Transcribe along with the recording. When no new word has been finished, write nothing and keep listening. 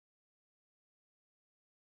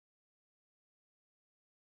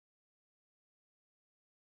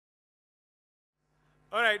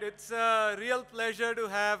All right, it's a real pleasure to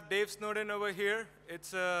have Dave Snowden over here.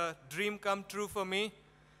 It's a dream come true for me.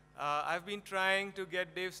 I've been trying to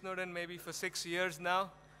get Dave Snowden maybe for 6 years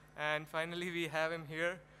now, and finally we have him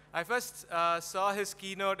here. I first saw his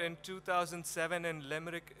keynote in 2007 in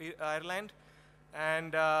Limerick, Ireland,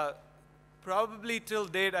 and probably till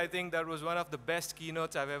date, I think that was one of the best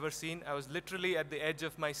keynotes I've ever seen. I was literally at the edge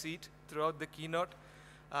of my seat throughout the keynote.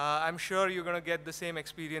 I'm sure you're going to get the same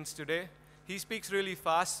experience today. He speaks really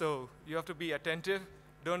fast, so you have to be attentive.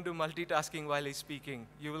 Don't do multitasking while he's speaking.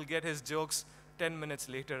 You will get his jokes 10 minutes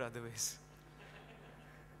later otherwise.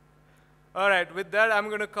 All right, with that, I'm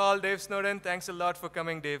going to call Dave Snowden. Thanks a lot for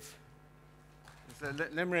coming, Dave. So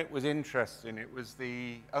Limerick was interesting. It was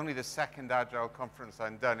only the second Agile conference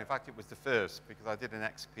I'd done. In fact, it was the first, because I did an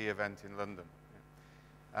XP event in London.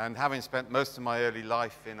 And having spent most of my early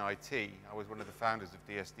life in IT, I was one of the founders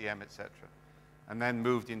of DSDM, etc., and then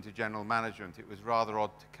moved into general management. It was rather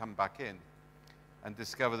odd to come back in and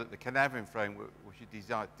discover that the Cynefin framework, which is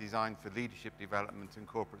designed for leadership development and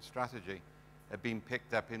corporate strategy, had been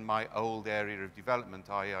picked up in my old area of development,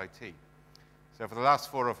 IIT. So for the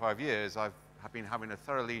last 4 or 5 years, I've been having a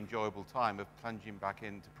thoroughly enjoyable time of plunging back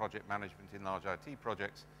into project management in large IT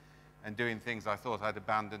projects and doing things I thought I'd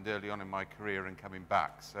abandoned early on in my career and coming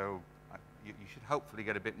back. So you should hopefully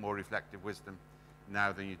get a bit more reflective wisdom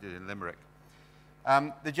now than you did in Limerick.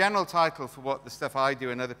 The general title for what the stuff I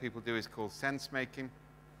do and other people do is called sense-making.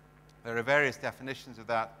 There are various definitions of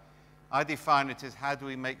that. I define it as how do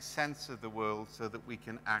we make sense of the world so that we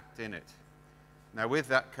can act in it. Now, with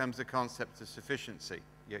that comes the concept of sufficiency.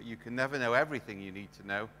 You can never know everything you need to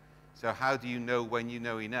know, so how do you know when you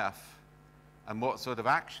know enough, and what sort of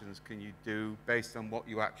actions can you do based on what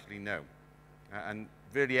you actually know? And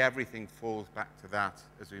really everything falls back to that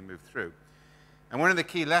as we move through. And one of the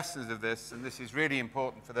key lessons of this, and this is really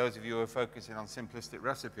important for those of you who are focusing on simplistic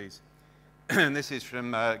recipes, and this is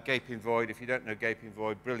from Gaping Void. If you don't know Gaping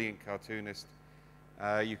Void, brilliant cartoonist.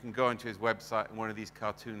 You can go onto his website and one of these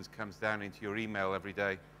cartoons comes down into your email every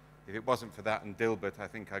day. If it wasn't for that and Dilbert, I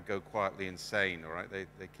think I'd go quietly insane, all right?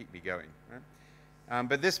 They keep me going, right?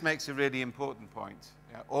 But this makes a really important point.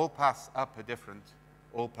 All paths up are different,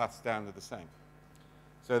 all paths down are the same.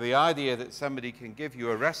 So the idea that somebody can give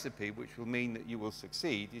you a recipe which will mean that you will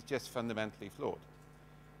succeed is just fundamentally flawed.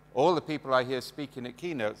 All the people I hear speaking at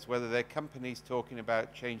keynotes, whether they're companies talking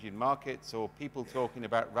about changing markets or people talking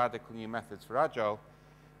about radical new methods for Agile,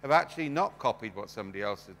 have actually not copied what somebody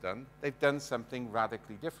else has done. They've done something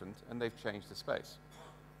radically different, and they've changed the space.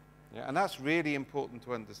 And that's really important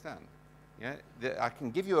to understand. I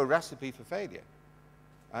can give you a recipe for failure.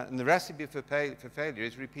 And the recipe for failure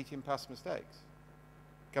is repeating past mistakes.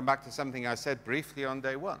 Come back to something I said briefly on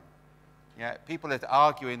day one. People are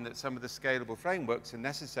arguing that some of the scalable frameworks are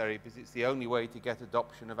necessary because it's the only way to get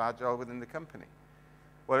adoption of Agile within the company.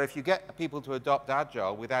 Well, if you get people to adopt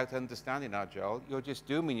Agile without understanding Agile, you're just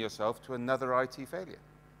dooming yourself to another IT failure.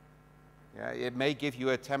 It may give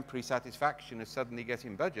you a temporary satisfaction of suddenly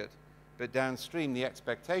getting budget, but downstream the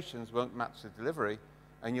expectations won't match the delivery,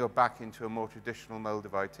 and you're back into a more traditional mode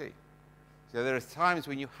of IT. So there are times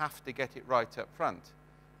when you have to get it right up front.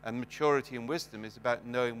 And maturity and wisdom is about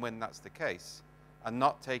knowing when that's the case and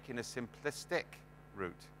not taking a simplistic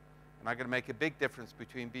route. And I'm going to make a big difference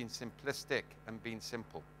between being simplistic and being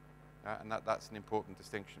simple. And that's an important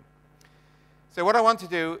distinction. So what I want to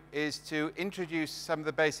do is to introduce some of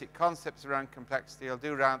the basic concepts around complexity. I'll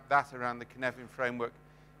do that around the Cynefin framework.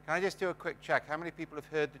 Can I just do a quick check? How many people have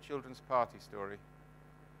heard the children's party story?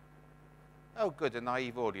 Oh, good, a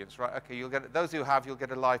naive audience, right? Okay, you'll get those who have, you'll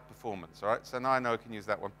get a live performance, all right? So now I know I can use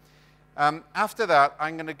that one. After that,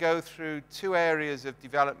 I'm going to go through 2 areas of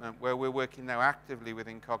development where we're working now actively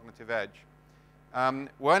within Cognitive Edge.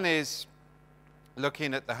 One is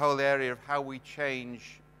looking at the whole area of how we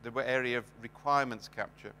change the area of requirements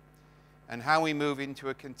capture and how we move into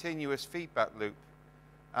a continuous feedback loop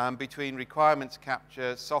between requirements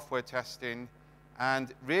capture, software testing,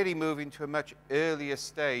 and really moving to a much earlier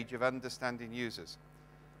stage of understanding users.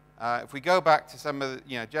 If we go back to some of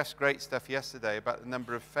the, Jeff's great stuff yesterday about the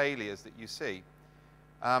number of failures that you see,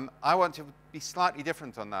 I want to be slightly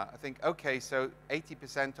different on that. I think, okay, so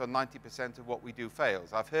 80% or 90% of what we do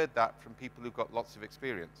fails. I've heard that from people who've got lots of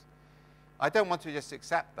experience. I don't want to just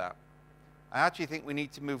accept that. I actually think we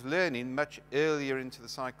need to move learning much earlier into the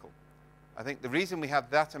cycle. I think the reason we have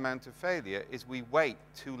that amount of failure is we wait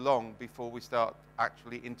too long before we start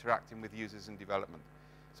actually interacting with users in development.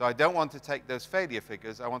 So I don't want to take those failure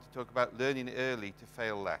figures. I want to talk about learning early to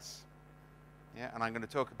fail less. And I'm going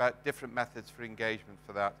to talk about different methods for engagement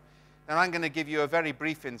for that. And I'm going to give you a very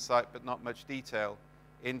brief insight, but not much detail,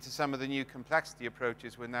 into some of the new complexity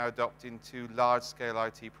approaches we're now adopting to large-scale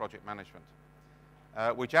IT project management,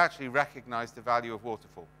 which actually recognize the value of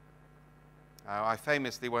waterfall. I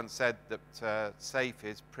famously once said that SAFE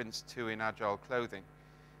is Prince 2 in agile clothing,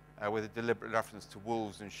 with a deliberate reference to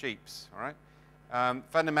wolves and sheeps, all right?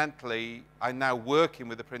 Fundamentally, I'm now working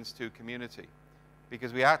with the Prince 2 community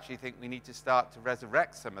because we actually think we need to start to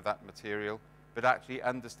resurrect some of that material, but actually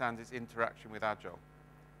understand its interaction with agile.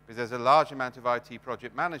 Because there's a large amount of IT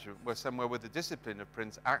project management where somewhere where the discipline of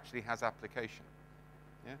Prince actually has application.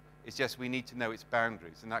 Yeah? It's just we need to know its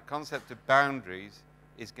boundaries. And that concept of boundaries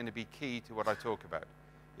is going to be key to what I talk about.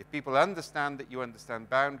 If people understand that you understand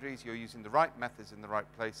boundaries, you're using the right methods in the right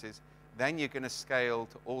places, then you're going to scale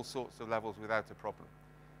to all sorts of levels without a problem.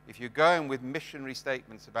 If you're going with missionary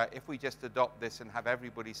statements about if we just adopt this and have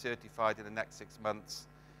everybody certified in the next 6 months,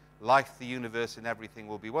 life, the universe, and everything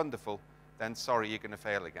will be wonderful, then sorry, you're going to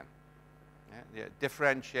fail again. Yeah?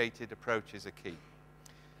 Differentiated approaches are key.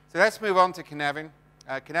 So let's move on to Cynefin.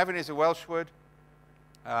 Cynefin is a Welsh word.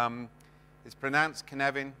 It's pronounced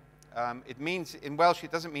Cynefin. It means, in Welsh,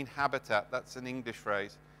 it doesn't mean habitat. That's an English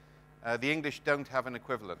phrase. The English don't have an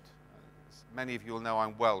equivalent. Many of you will know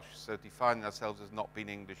I'm Welsh, so defining ourselves as not being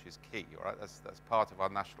English is key, all right? That's part of our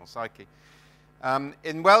national psyche.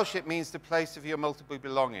 In Welsh, it means the place of your multiple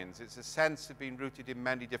belongings. It's a sense of being rooted in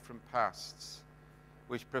many different pasts,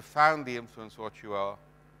 which profoundly influence what you are,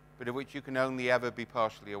 but of which you can only ever be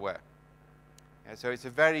partially aware. Yeah, so it's a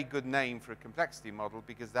very good name for a complexity model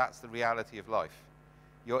because that's the reality of life.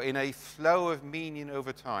 You're in a flow of meaning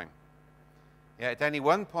over time. Yeah, at any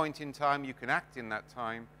one point in time, you can act in that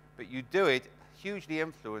time, but you do it hugely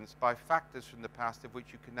influenced by factors from the past of which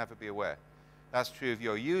you can never be aware. That's true of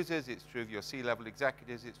your users, it's true of your C-level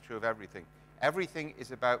executives, it's true of everything. Everything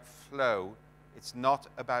is about flow, it's not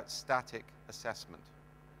about static assessment.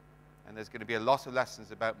 And there's going to be a lot of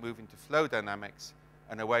lessons about moving to flow dynamics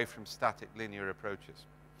and away from static linear approaches.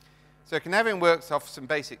 So Cynefin works off some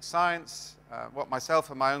basic science. What myself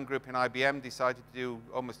and my own group in IBM decided to do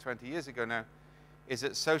almost 20 years ago now is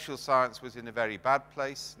that social science was in a very bad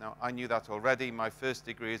place. Now, I knew that already. My first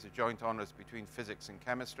degree is a joint honors between physics and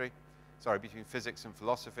chemistry. Sorry, between physics and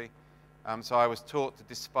philosophy. So I was taught to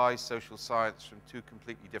despise social science from two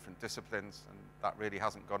completely different disciplines, and that really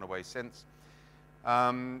hasn't gone away since.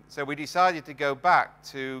 So we decided to go back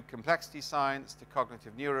to complexity science, to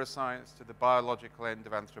cognitive neuroscience, to the biological end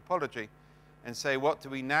of anthropology, and say, what do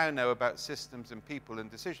we now know about systems and people and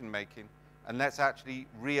decision making? And let's actually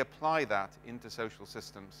reapply that into social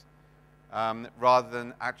systems, rather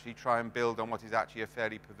than actually try and build on what is actually a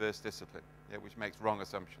fairly perverse discipline, yeah, which makes wrong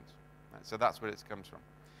assumptions. Right? So that's where it comes from.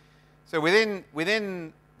 So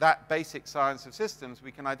within that basic science of systems,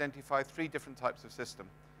 we can identify 3 different types of system.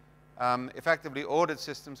 Effectively ordered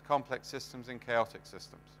systems, complex systems, and chaotic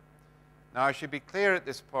systems. Now, I should be clear at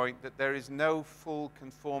this point that there is no full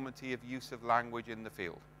conformity of use of language in the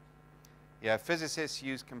field. Yeah, physicists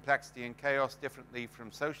use complexity and chaos differently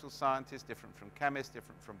from social scientists, different from chemists,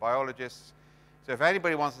 different from biologists. So if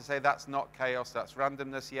anybody wants to say that's not chaos, that's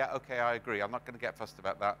randomness, yeah, okay, I agree. I'm not going to get fussed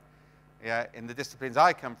about that. Yeah, in the disciplines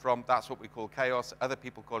I come from, that's what we call chaos. Other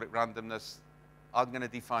people call it randomness. I'm going to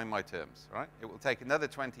define my terms, right? It will take another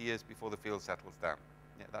 20 years before the field settles down.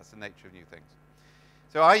 Yeah, that's the nature of new things.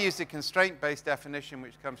 So I use a constraint-based definition,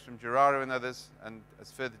 which comes from Giraro and others, and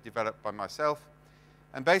is further developed by myself.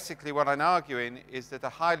 And basically what I'm arguing is that a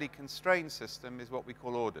highly constrained system is what we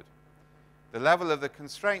call ordered. The level of the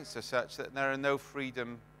constraints are such that there are no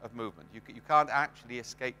freedom of movement. You can't actually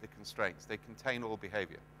escape the constraints. They contain all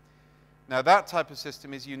behavior. Now, that type of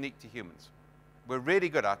system is unique to humans. We're really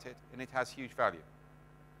good at it, and it has huge value.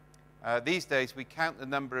 These days, we count the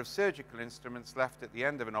number of surgical instruments left at the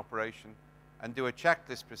end of an operation and do a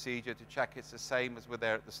checklist procedure to check it's the same as were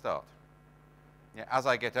there at the start. Yeah, as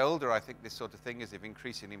I get older, I think this sort of thing is of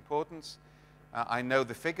increasing importance. I know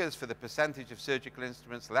the figures for the percentage of surgical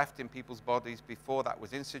instruments left in people's bodies before that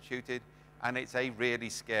was instituted, and it's a really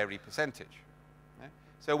scary percentage. Yeah?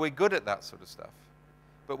 So we're good at that sort of stuff,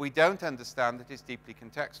 but we don't understand that it's deeply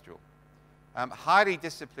contextual. Highly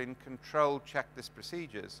disciplined, controlled checklist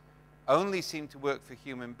procedures only seem to work for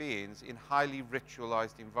human beings in highly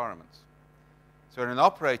ritualized environments. So in an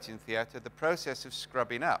operating theater, the process of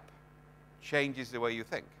scrubbing up changes the way you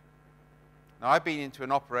think. Now, I've been into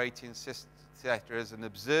an operating theater as an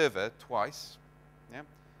observer twice.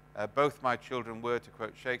 Yeah? Both my children were, to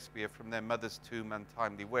quote Shakespeare, from their mother's tomb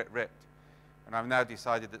untimely ripped. And I've now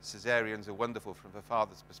decided that cesareans are wonderful from the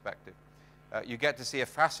father's perspective. You get to see a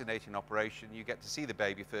fascinating operation. You get to see the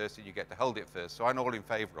baby first, and you get to hold it first. So I'm all in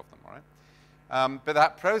favor of them, all But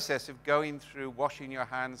that process of going through, washing your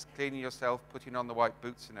hands, cleaning yourself, putting on the white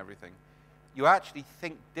boots and everything, you actually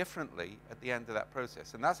think differently at the end of that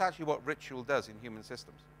process. And that's actually what ritual does in human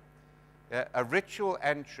systems. A ritual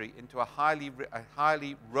entry into a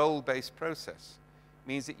highly role-based process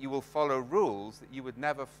means that you will follow rules that you would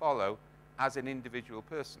never follow as an individual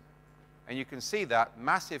person. And you can see that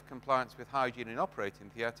massive compliance with hygiene in operating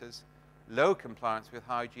theatres, low compliance with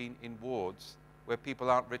hygiene in wards where people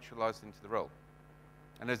aren't ritualized into the role.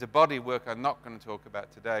 And there's a body of work I'm not going to talk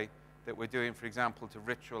about today that we're doing, for example, to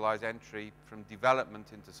ritualize entry from development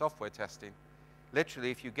into software testing.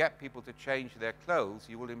 Literally, if you get people to change their clothes,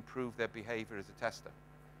 you will improve their behavior as a tester.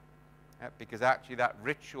 Because actually that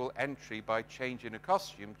ritual entry by changing a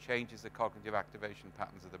costume changes the cognitive activation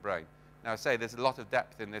patterns of the brain. Now I say there's a lot of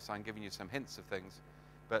depth in this, I'm giving you some hints of things,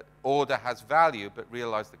 but order has value, but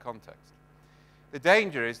realize the context. The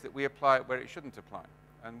danger is that we apply it where it shouldn't apply.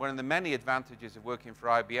 And one of the many advantages of working for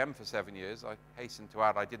IBM for 7 years, I hasten to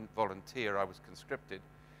add I didn't volunteer, I was conscripted.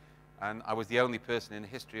 And I was the only person in the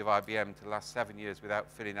history of IBM to last 7 years without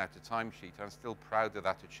filling out a timesheet. I'm still proud of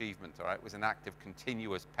that achievement, all right? It was an act of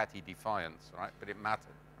continuous petty defiance, all right? But it mattered,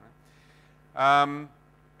 all right?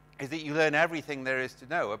 Is that you learn everything there is to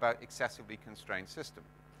know about excessively constrained system.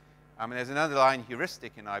 I mean, there's an underlying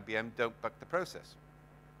heuristic in IBM, don't buck the process.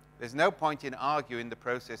 There's no point in arguing the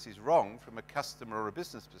process is wrong from a customer or a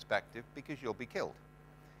business perspective because you'll be killed.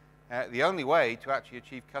 The only way to actually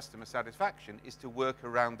achieve customer satisfaction is to work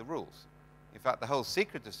around the rules. In fact, the whole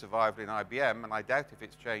secret of survival in IBM, and I doubt if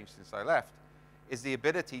it's changed since I left, is the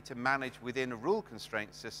ability to manage within a rule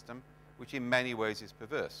constraint system, which in many ways is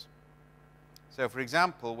perverse. So, for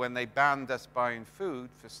example, when they banned us buying food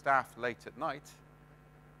for staff late at night,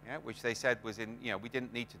 which they said was we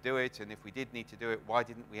didn't need to do it, and if we did need to do it, why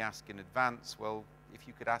didn't we ask in advance? Well, if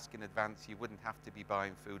you could ask in advance, you wouldn't have to be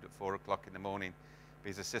buying food at 4 o'clock in the morning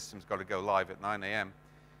because the system's got to go live at 9 a.m.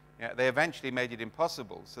 They eventually made it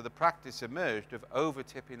impossible. So the practice emerged of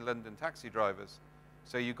over-tipping London taxi drivers.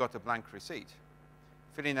 So you got a blank receipt.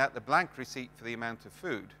 Filling out the blank receipt for the amount of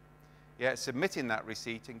food, submitting that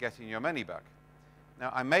receipt and getting your money back.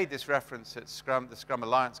 Now, I made this reference at the Scrum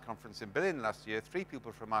Alliance conference in Berlin last year. 3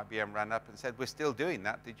 people from IBM ran up and said, "We're still doing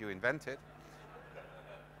that. Did you invent it?"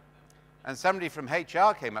 And somebody from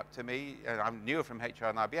HR came up to me, and I knew her from HR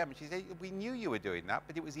and IBM, and she said, "We knew you were doing that,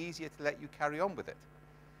 but it was easier to let you carry on with it."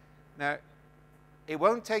 Now, it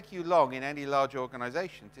won't take you long in any large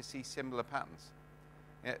organization to see similar patterns.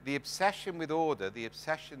 The obsession with order, the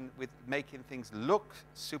obsession with making things look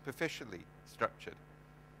superficially structured,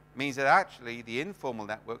 means that actually the informal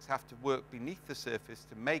networks have to work beneath the surface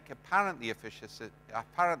to make apparently efficient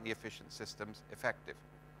systems effective.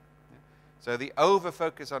 So the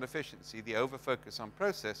over-focus on efficiency, the over-focus on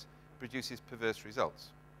process, produces perverse results.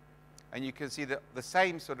 And you can see the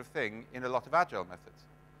same sort of thing in a lot of agile methods.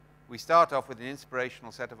 We start off with an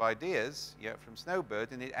inspirational set of ideas from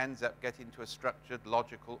Snowbird, and it ends up getting to a structured,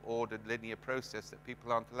 logical, ordered, linear process that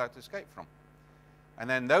people aren't allowed to escape from. And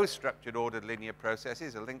then those structured, ordered, linear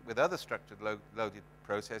processes are linked with other structured, loaded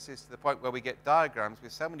processes to the point where we get diagrams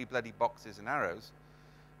with so many bloody boxes and arrows.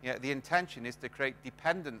 The intention is to create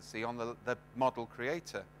dependency on the model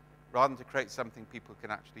creator rather than to create something people can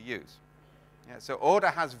actually use. So order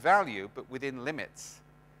has value, but within limits.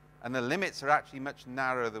 And the limits are actually much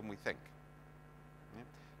narrower than we think.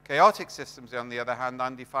 Chaotic systems, on the other hand,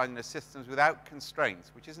 I'm defining as systems without constraints,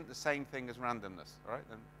 which isn't the same thing as randomness. All right?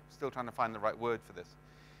 I'm still trying to find the right word for this.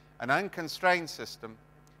 An unconstrained system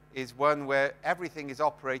is one where everything is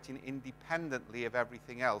operating independently of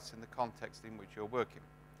everything else in the context in which you're working.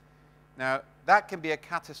 Now, that can be a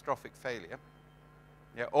catastrophic failure.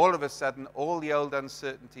 All of a sudden, all the old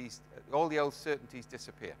certainties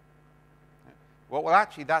disappear. Well,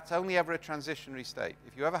 actually, that's only ever a transitionary state.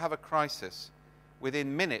 If you ever have a crisis,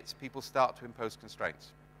 within minutes, people start to impose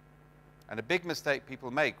constraints. And a big mistake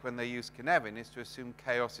people make when they use Cynefin is to assume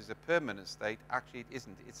chaos is a permanent state. Actually, it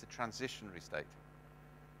isn't. It's a transitionary state.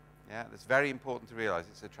 That's very important to realize.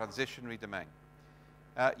 It's a transitionary domain.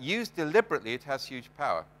 Used deliberately, it has huge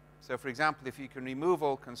power. So, for example, if you can remove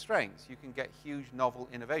all constraints, you can get huge novel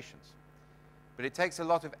innovations. But it takes a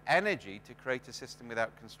lot of energy to create a system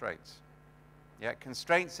without constraints.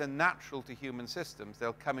 Constraints are natural to human systems.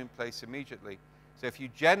 They'll come in place immediately. So if you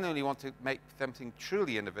genuinely want to make something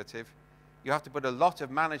truly innovative, you have to put a lot of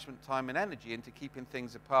management time and energy into keeping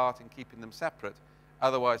things apart and keeping them separate.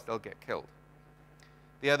 Otherwise, they'll get killed.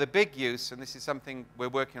 The other big use, and this is something we're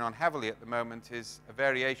working on heavily at the moment, is a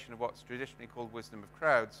variation of what's traditionally called wisdom of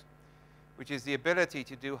crowds, which is the ability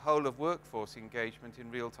to do whole of workforce engagement in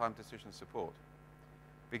real-time decision support.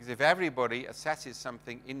 Because if everybody assesses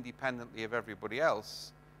something independently of everybody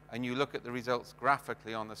else, and you look at the results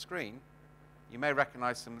graphically on the screen, you may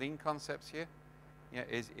recognize some lean concepts here. Yeah,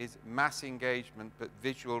 is mass engagement, but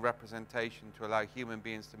visual representation to allow human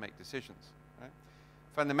beings to make decisions. Right?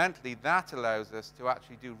 Fundamentally, that allows us to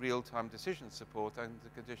actually do real-time decision support under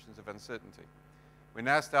conditions of uncertainty. We're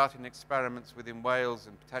now starting experiments within Wales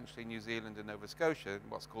and potentially New Zealand and Nova Scotia,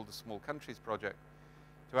 what's called the Small Countries Project,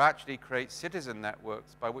 to actually create citizen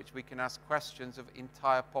networks by which we can ask questions of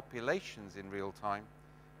entire populations in real time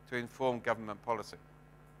to inform government policy.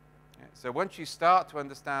 Yeah, so once you start to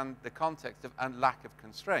understand the context of and lack of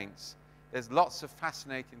constraints, there's lots of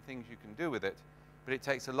fascinating things you can do with it, but it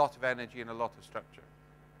takes a lot of energy and a lot of structure.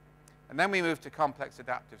 And then we move to complex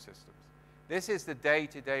adaptive systems. This is the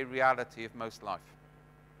day-to-day reality of most life.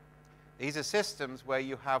 These are systems where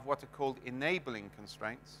you have what are called enabling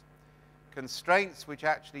constraints, constraints which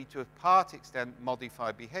actually to a part extent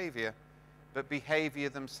modify behavior, but behavior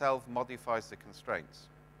themselves modifies the constraints.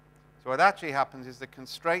 So what actually happens is the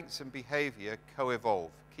constraints and behavior co-evolve,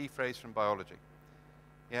 key phrase from biology.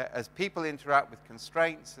 Yeah, as people interact with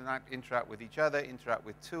constraints and interact with each other, interact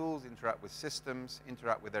with tools, interact with systems,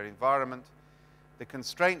 interact with their environment, the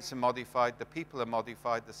constraints are modified, the people are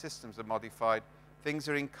modified, the systems are modified, things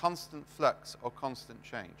are in constant flux or constant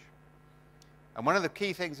change. And one of the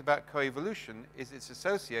key things about co-evolution is it's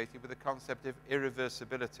associated with the concept of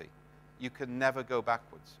irreversibility. You can never go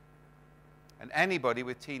backwards. And anybody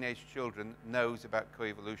with teenage children knows about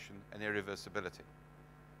co-evolution and irreversibility.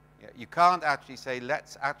 Yeah, you can't actually say,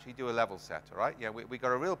 let's actually do a level set, all right? Yeah, we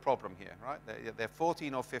got a real problem here, right? They're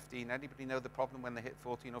 14 or 15. Anybody know the problem when they hit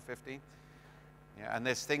 14 or 15? Yeah, and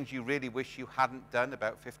there's things you really wish you hadn't done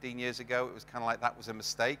about 15 years ago. It was kind of like that was a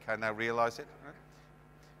mistake. I now realize it.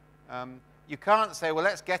 Right? You can't say, well,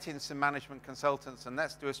 let's get in some management consultants and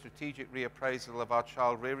let's do a strategic reappraisal of our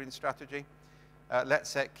child rearing strategy. Let's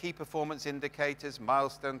set key performance indicators,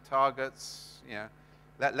 milestone targets. You know,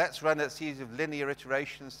 let's run a series of linear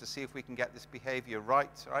iterations to see if we can get this behavior right.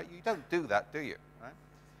 Right? You don't do that, do you?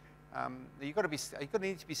 Right? You've got to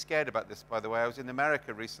need to be scared about this, by the way. I was in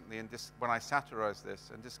America recently, and when I satirized this,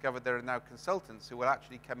 and discovered there are now consultants who will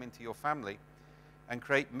actually come into your family and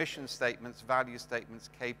create mission statements, value statements,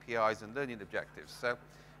 KPIs, and learning objectives. So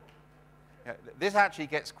yeah, this actually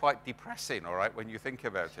gets quite depressing, all right, when you think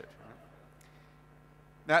about it. Right?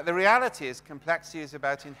 Now, the reality is complexity is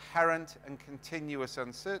about inherent and continuous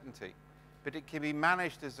uncertainty, but it can be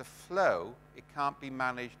managed as a flow. It can't be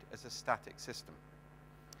managed as a static system.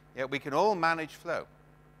 Yeah, we can all manage flow.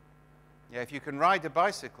 Yeah, if you can ride a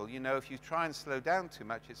bicycle, you know if you try and slow down too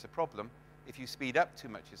much, it's a problem. If you speed up too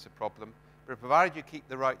much, it's a problem. But provided you keep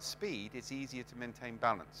the right speed, it's easier to maintain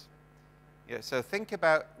balance. Yeah, so think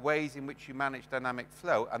about ways in which you manage dynamic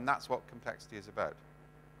flow, and that's what complexity is about.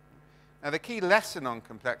 Now, the key lesson on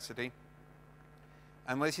complexity,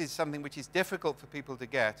 and this is something which is difficult for people to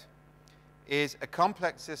get, is a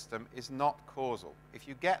complex system is not causal. If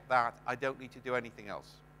you get that, I don't need to do anything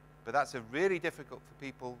else. But that's really difficult for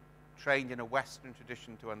people trained in a Western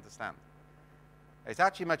tradition to understand. It's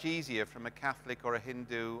actually much easier from a Catholic or a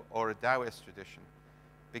Hindu or a Taoist tradition,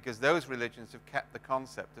 because those religions have kept the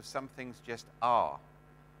concept of some things just are.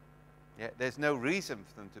 Yeah, there's no reason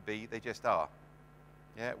for them to be, they just are.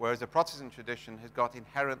 Yeah, whereas the Protestant tradition has got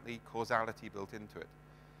inherently causality built into it.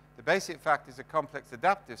 The basic fact is a complex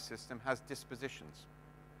adaptive system has dispositions.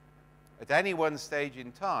 At any one stage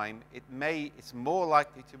in time, it's more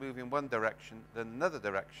likely to move in one direction than another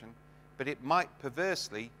direction, but it might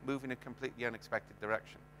perversely move in a completely unexpected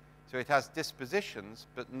direction. So it has dispositions,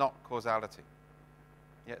 but not causality.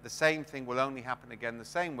 Yeah, the same thing will only happen again the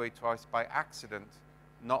same way twice by accident,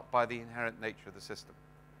 not by the inherent nature of the system.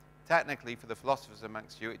 Technically, for the philosophers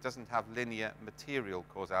amongst you, it doesn't have linear material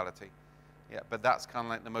causality. Yeah, but that's kind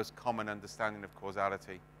of like the most common understanding of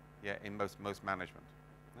causality, yeah, in most management.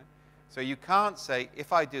 Right? So you can't say,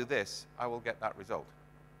 if I do this, I will get that result.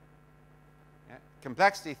 Yeah?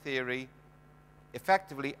 Complexity theory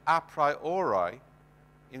effectively a priori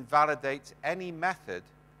invalidates any method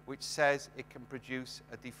which says it can produce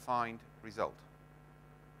a defined result.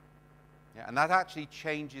 Yeah, and that actually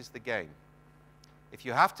changes the game. If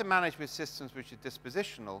you have to manage with systems which are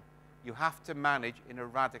dispositional, you have to manage in a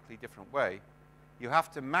radically different way. You have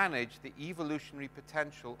to manage the evolutionary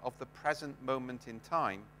potential of the present moment in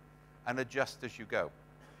time and adjust as you go.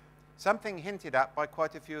 Something hinted at by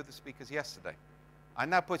quite a few of the speakers yesterday. I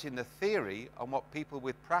now put in the theory on what people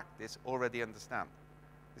with practice already understand.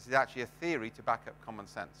 This is actually a theory to back up common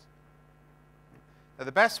sense. Now,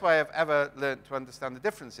 the best way I've ever learned to understand the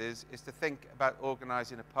differences is to think about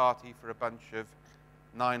organizing a party for a bunch of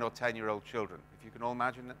 9 or 10-year-old children, if you can all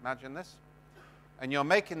imagine this. And you're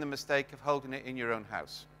making the mistake of holding it in your own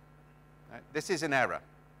house. Right? This is an error.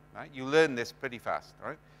 Right? You learn this pretty fast.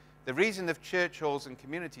 Right? The reason of church halls and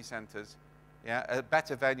community centers are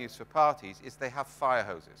better venues for parties is they have fire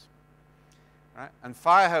hoses. Right? And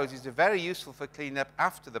fire hoses are very useful for cleaning up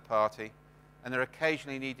after the party, and they're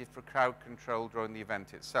occasionally needed for crowd control during the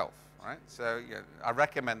event itself. Right? So I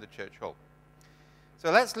recommend the church hall.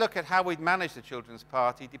 So let's look at how we'd manage the children's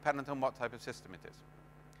party dependent on what type of system it is.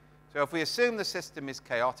 So if we assume the system is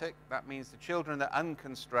chaotic, that means the children are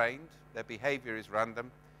unconstrained, their behavior is random,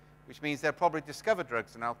 which means they'll probably discover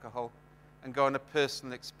drugs and alcohol and go on a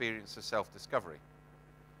personal experience of self-discovery.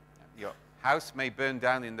 Your house may burn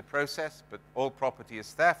down in the process, but all property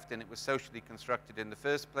is theft and it was socially constructed in the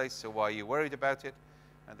first place, so why are you worried about it?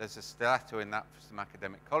 And there's a stiletto in that for some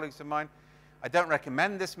academic colleagues of mine. I don't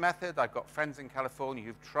recommend this method. I've got friends in California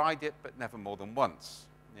who've tried it, but never more than once.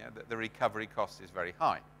 The recovery cost is very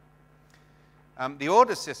high. The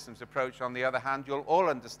order systems approach, on the other hand, you'll all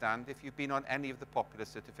understand if you've been on any of the popular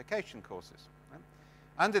certification courses. Right?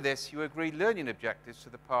 Under this, you agree learning objectives for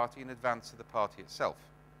the party in advance of the party itself.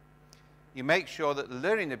 You make sure that the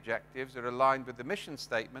learning objectives are aligned with the mission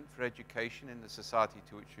statement for education in the society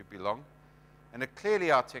to which you belong, and are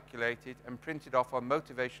clearly articulated and printed off on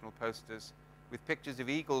motivational posters with pictures of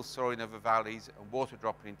eagles soaring over valleys and water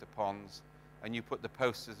dropping into ponds, and you put the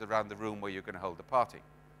posters around the room where you're going to hold the party.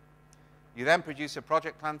 You then produce a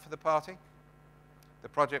project plan for the party. The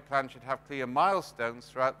project plan should have clear milestones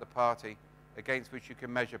throughout the party against which you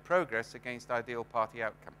can measure progress against ideal party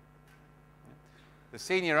outcome. The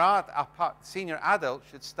senior adult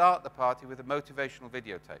should start the party with a motivational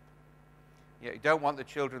videotape. You don't want the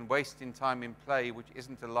children wasting time in play which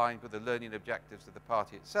isn't aligned with the learning objectives of the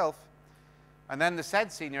party itself. And then the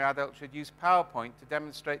said senior adult should use PowerPoint to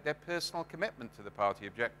demonstrate their personal commitment to the party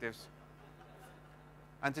objectives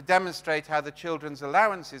and to demonstrate how the children's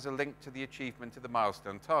allowances are linked to the achievement of the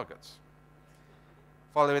milestone targets.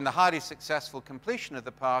 Following the highly successful completion of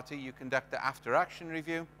the party, you conduct the after-action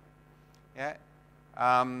review.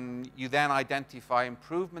 You then identify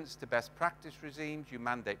improvements to best practice regimes, you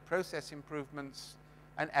mandate process improvements,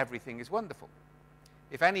 and everything is wonderful.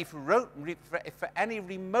 If for any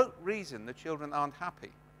remote reason the children aren't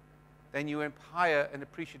happy, then you hire an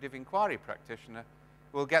appreciative inquiry practitioner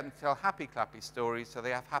who will get them to tell happy, clappy stories so they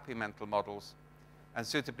have happy mental models, and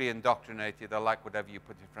suitably indoctrinated, they'll like whatever you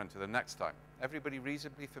put in front of them next time. Everybody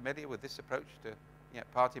reasonably familiar with this approach to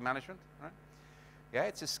party management? Right? Yeah,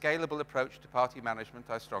 it's a scalable approach to party management.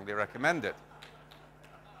 I strongly recommend it.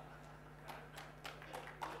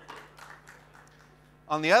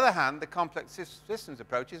 On the other hand, the complex systems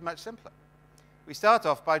approach is much simpler. We start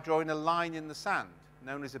off by drawing a line in the sand,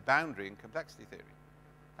 known as a boundary in complexity theory.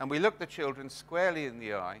 And we look the children squarely in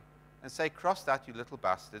the eye and say, cross that, you little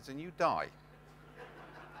bastards, and you die.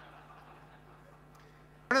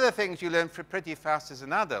 One of the things you learn pretty fast as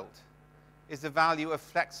an adult is the value of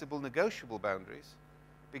flexible, negotiable boundaries,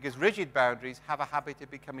 because rigid boundaries have a habit of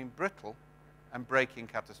becoming brittle and breaking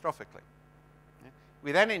catastrophically.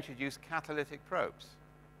 We then introduce catalytic probes.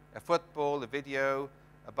 A football, a video,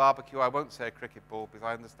 a barbecue. I won't say a cricket ball because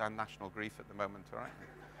I understand national grief at the moment, all right?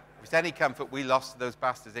 If it's any comfort, we lost to those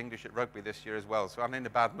bastards English at rugby this year as well, so I'm in a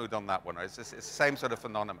bad mood on that one. It's the same sort of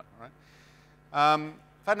phenomenon, right?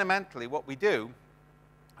 Fundamentally, what we do,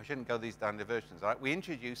 I shouldn't go these down diversions, all right? We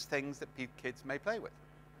introduce things that kids may play with.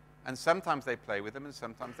 And sometimes they play with them and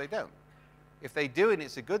sometimes they don't. If they do and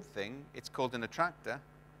it's a good thing, it's called an attractor,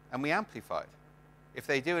 and we amplify it. If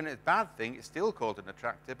they do and it's a bad thing, it's still called an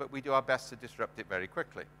attractor, but we do our best to disrupt it very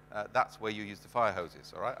quickly. That's where you use the fire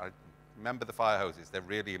hoses, all right? Remember the fire hoses, they're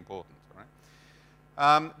really important, all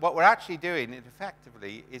right? What we're actually doing,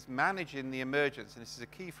 effectively, is managing the emergence, and this is a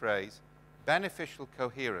key phrase, beneficial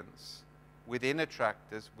coherence within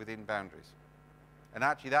attractors, within boundaries. And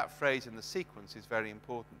actually, that phrase in the sequence is very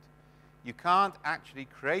important. You can't actually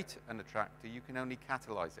create an attractor, you can only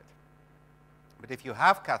catalyze it. But if you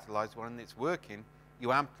have catalyzed one and it's working,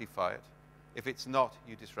 you amplify it. If it's not,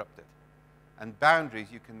 you disrupt it. And boundaries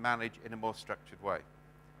you can manage in a more structured way.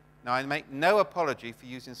 Now, I make no apology for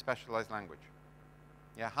using specialized language.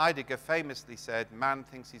 Yeah, Heidegger famously said, man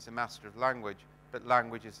thinks he's a master of language, but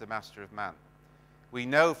language is the master of man. We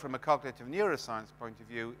know from a cognitive neuroscience point of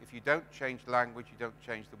view, if you don't change language, you don't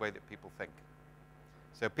change the way that people think.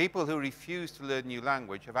 So people who refuse to learn new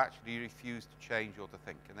language have actually refused to change or to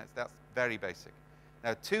think, and that's very basic.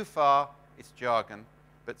 Now, too far, it's jargon,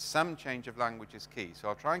 but some change of language is key. So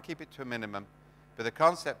I'll try and keep it to a minimum, but the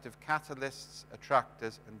concept of catalysts,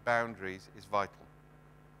 attractors, and boundaries is vital.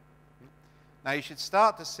 Now, you should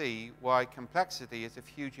start to see why complexity is of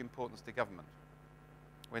huge importance to government.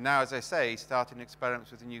 We're now, as I say, starting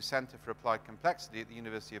experiments with a new Centre for Applied Complexity at the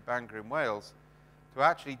University of Bangor in Wales to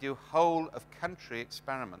actually do whole-of-country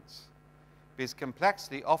experiments, because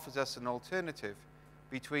complexity offers us an alternative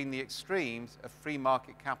between the extremes of free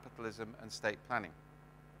market capitalism and state planning.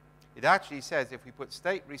 It actually says if we put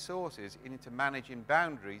state resources into managing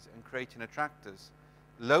boundaries and creating attractors,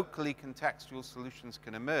 locally contextual solutions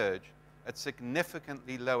can emerge at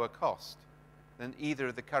significantly lower cost than either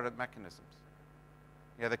of the current mechanisms.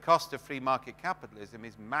 Yeah, the cost of free market capitalism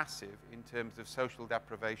is massive in terms of social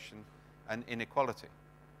deprivation and inequality.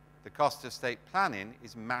 The cost of state planning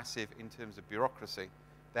is massive in terms of bureaucracy.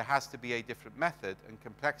 There has to be a different method, and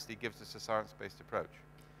complexity gives us a science-based approach.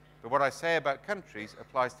 But what I say about countries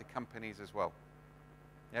applies to companies as well.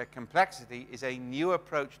 Yeah, complexity is a new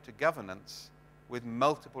approach to governance with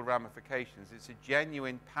multiple ramifications. It's a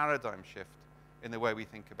genuine paradigm shift in the way we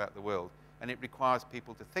think about the world, and it requires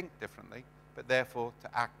people to think differently, but therefore to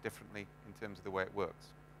act differently in terms of the way it works.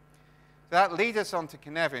 So that leads us on to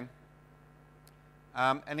Cynefin.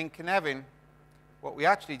 And in Cynefin, what we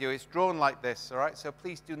actually do is drawn like this, all right? So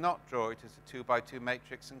please do not draw it as a 2-by-2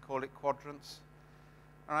 matrix and call it quadrants.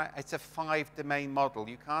 All right? It's a 5-domain model.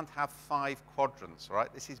 You can't have 5 quadrants, all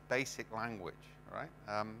right? This is basic language, all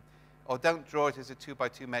right? Or don't draw it as a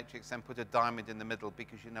 2-by-2 matrix and put a diamond in the middle,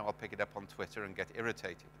 because you know I'll pick it up on Twitter and get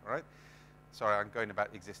irritated, all right? Sorry, I'm going about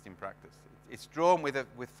existing practice. It's drawn with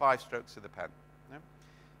 5 strokes of the pen. Yeah?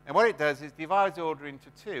 And what it does is divides order into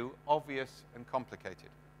 2, obvious and complicated.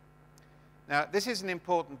 Now, this is an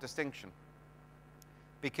important distinction,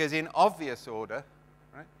 because in obvious order,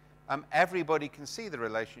 right, everybody can see the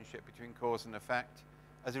relationship between cause and effect,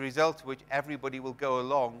 as a result of which everybody will go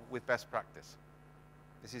along with best practice.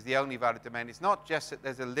 This is the only valid domain. It's not just that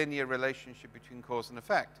there's a linear relationship between cause and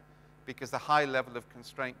effect, because the high level of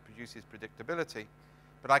constraint produces predictability,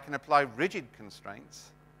 but I can apply rigid constraints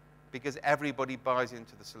because everybody buys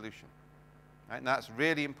into the solution. Right? And that's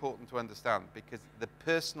really important to understand, because the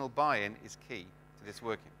personal buy-in is key to this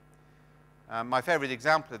working. My favorite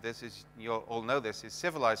example of this is, you all know this, is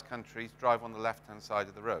civilized countries drive on the left-hand side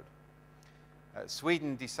of the road.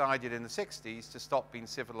 Sweden decided in the 60s to stop being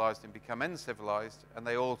civilized and become uncivilized, and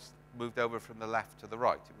they all moved over from the left to the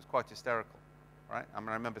right. It was quite hysterical, right? I mean,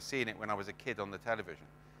 I remember seeing it when I was a kid on the television.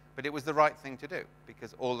 But it was the right thing to do,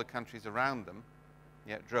 because all the countries around them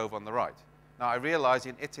drove on the right. Now, I realize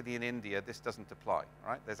in Italy and India, this doesn't apply,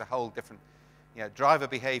 right? There's a whole different, driver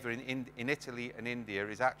behavior in Italy and India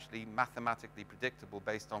is actually mathematically predictable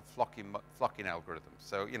based on flocking algorithms.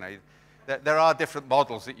 So, there are different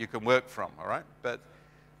models that you can work from, all right? But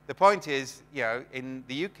the point is, in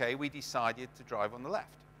the UK, we decided to drive on the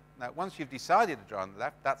left. Now, once you've decided to drive on the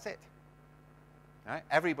left, that's it. Right?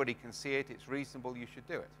 Everybody can see it. It's reasonable. You should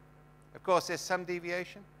do it. Of course, there's some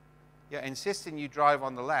deviation. Insisting you drive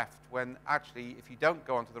on the left when actually, if you don't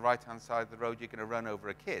go onto the right-hand side of the road, you're going to run over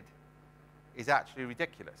a kid, is actually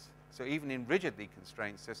ridiculous. So even in rigidly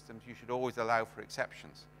constrained systems, you should always allow for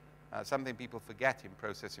exceptions. Something people forget in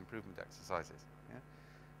process improvement exercises.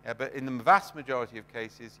 But in the vast majority of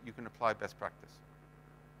cases, you can apply best practice.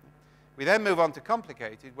 We then move on to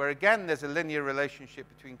complicated, where again there's a linear relationship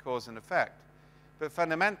between cause and effect. But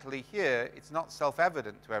fundamentally here, it's not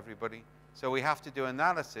self-evident to everybody, so we have to do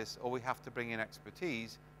analysis, or we have to bring in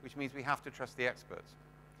expertise, which means we have to trust the experts.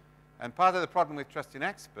 And part of the problem with trusting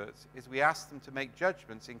experts is we ask them to make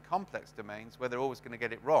judgments in complex domains where they're always going to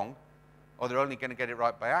get it wrong, or they're only going to get it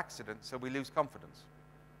right by accident, so we lose confidence.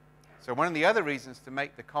 So one of the other reasons to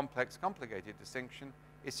make the complex-complicated distinction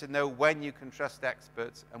is to know when you can trust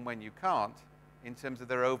experts and when you can't in terms of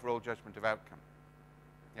their overall judgment of outcome.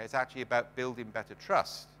 It's actually about building better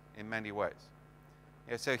trust in many ways.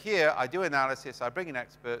 So here, I do analysis, I bring in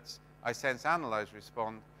experts, I sense, analyze,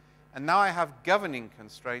 respond, and now I have governing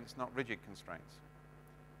constraints, not rigid constraints.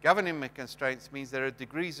 Governing constraints means there are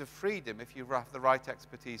degrees of freedom if you have the right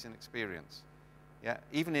expertise and experience.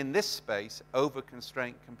 Even in this space,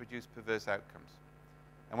 over-constraint can produce perverse outcomes.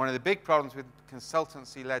 And one of the big problems with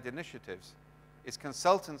consultancy-led initiatives is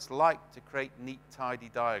consultants like to create neat, tidy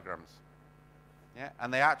diagrams.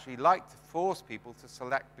 And they actually like to force people to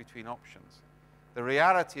select between options. The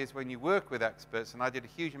reality is when you work with experts, and I did a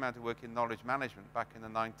huge amount of work in knowledge management back in the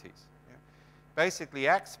 90s, basically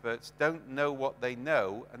experts don't know what they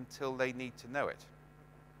know until they need to know it.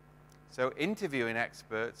 So interviewing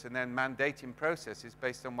experts and then mandating processes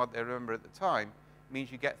based on what they remember at the time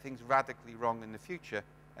means you get things radically wrong in the future,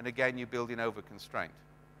 and again, you build in over-constraint.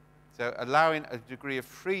 So allowing a degree of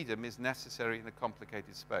freedom is necessary in a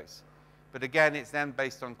complicated space. But again, it's then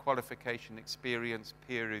based on qualification, experience,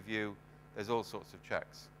 peer review, there's all sorts of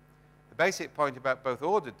checks. The basic point about both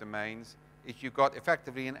ordered domains is you've got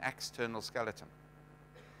effectively an external skeleton.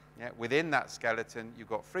 Yeah? Within that skeleton, you've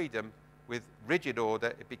got freedom. With rigid order,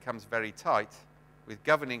 it becomes very tight. With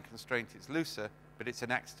governing constraint, it's looser, but it's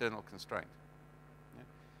an external constraint. Yeah?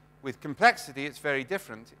 With complexity, it's very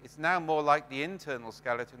different. It's now more like the internal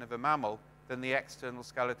skeleton of a mammal than the external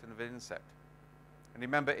skeleton of an insect. And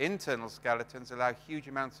remember, internal skeletons allow huge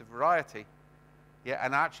amounts of variety, yeah,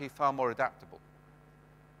 and are actually far more adaptable,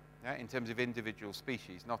 yeah, in terms of individual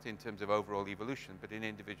species, not in terms of overall evolution, but in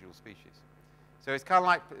individual species. So it's kind of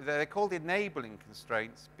like, they're called enabling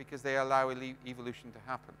constraints because they allow evolution to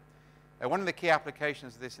happen. One of the key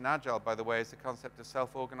applications of this in Agile, by the way, is the concept of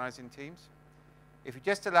self-organizing teams. If you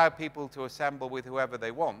just allow people to assemble with whoever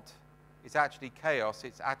they want, it's actually chaos.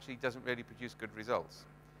 It actually doesn't really produce good results.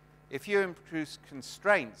 If you introduce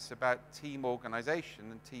constraints about team organization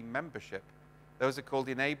and team membership, those are called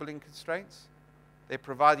enabling constraints. They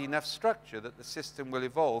provide enough structure that the system will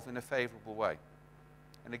evolve in a favorable way.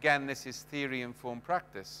 And again, this is theory-informed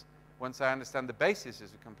practice. Once I understand the basis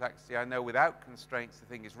of complexity, I know without constraints the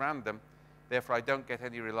thing is random, therefore I don't get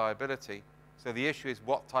any reliability. So the issue is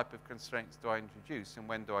what type of constraints do I introduce and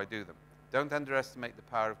when do I do them? Don't underestimate the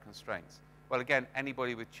power of constraints. Well, again,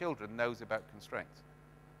 anybody with children knows about constraints.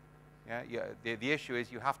 Yeah, the issue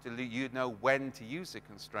is you have to know when to use the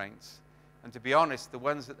constraints. And to be honest, the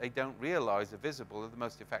ones that they don't realize are visible are the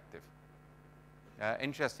most effective.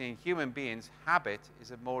 Interestingly, in human beings, habit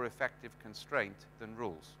is a more effective constraint than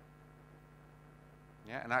rules.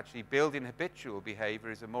 Yeah, and actually building habitual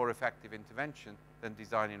behavior is a more effective intervention than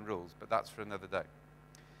designing rules, but that's for another day.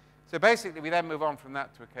 So basically, we then move on from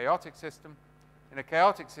that to a chaotic system. In a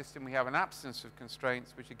chaotic system, we have an absence of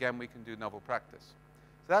constraints, which again, we can do novel practice.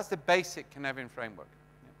 So that's the basic Cynefin framework.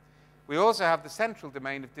 We also have the central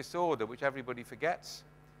domain of disorder, which everybody forgets,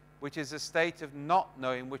 which is a state of not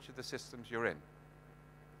knowing which of the systems you're in.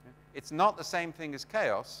 It's not the same thing as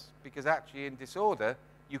chaos, because actually in disorder,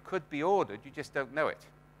 you could be ordered, you just don't know it.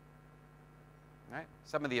 Right?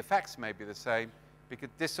 Some of the effects may be the same, because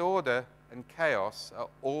disorder and chaos are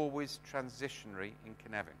always transitionary in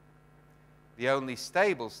Cynefin. The only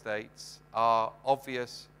stable states are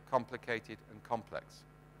obvious, complicated, and complex.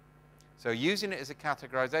 So using it as a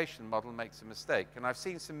categorization model makes a mistake, and I've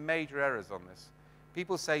seen some major errors on this.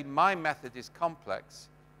 People say, my method is complex,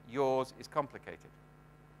 yours is complicated.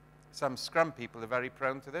 Some Scrum people are very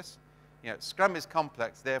prone to this. You know, Scrum is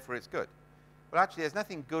complex, therefore it's good. Well, actually, there's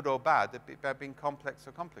nothing good or bad about being complex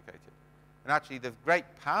or complicated. And actually, the great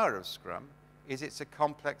power of Scrum is it's a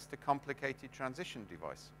complex to complicated transition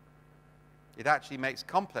device. It actually makes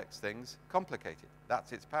complex things complicated.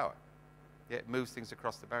 That's its power. It moves things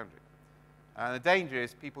across the boundary. And the danger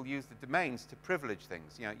is people use the domains to privilege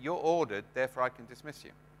things. You know, you're ordered, therefore I can dismiss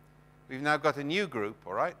you. We've now got a new group,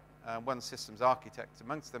 all right, one systems architects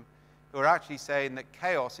amongst them, who are actually saying that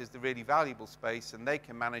chaos is the really valuable space and they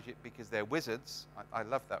can manage it because they're wizards. I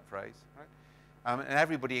love that phrase, right? And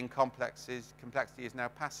everybody in complexity is now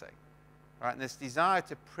passé. Right? And this desire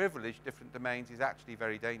to privilege different domains is actually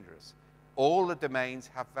very dangerous. All the domains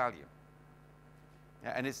have value.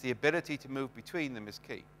 Yeah, and it's the ability to move between them is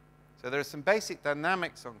key. So there are some basic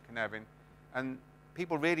dynamics on Cynefin, and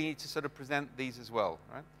people really need to sort of present these as well.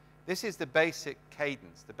 Right? This is the basic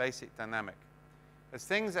cadence, the basic dynamic. As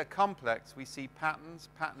things are complex, we see patterns.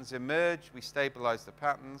 Patterns emerge. We stabilize the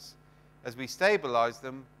patterns. As we stabilize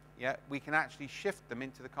them, yeah, we can actually shift them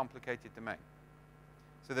into the complicated domain.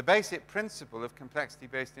 So the basic principle of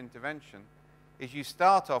complexity-based intervention is you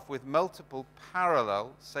start off with multiple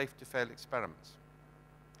parallel safe-to-fail experiments,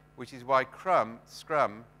 which is why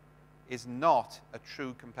Scrum is not a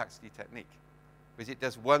true complexity technique, because it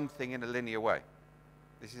does one thing in a linear way.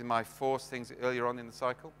 This is my force things earlier on in the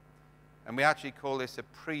cycle. And we actually call this a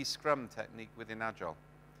pre-Scrum technique within Agile.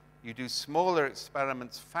 You do smaller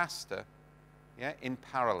experiments faster, yeah, in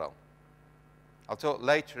parallel. I'll talk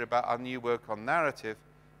later about our new work on narrative.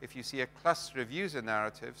 If you see a cluster of user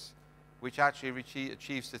narratives which actually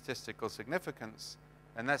achieve statistical significance,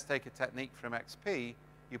 and let's take a technique from XP,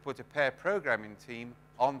 you put a pair programming team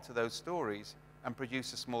onto those stories and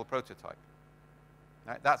produce a small prototype.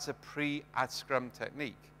 Right? That's a pre-Scrum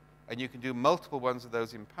technique. And you can do multiple ones of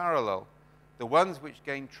those in parallel. The ones which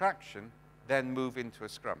gain traction then move into a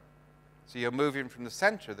Scrum. So you're moving from the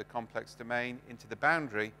center of the complex domain into the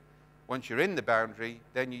boundary. Once you're in the boundary,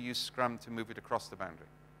 then you use Scrum to move it across the boundary.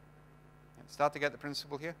 Start to get the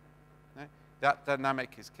principle here? Right? That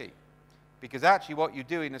dynamic is key. Because actually what you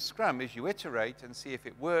do in a Scrum is you iterate and see if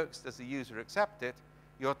it works, does the user accept it?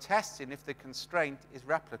 You're testing if the constraint is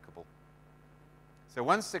replicable. So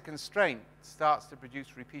once the constraint starts to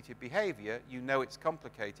produce repeated behavior, you know it's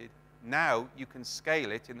complicated. Now you can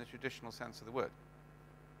scale it in the traditional sense of the word.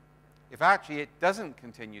 If actually it doesn't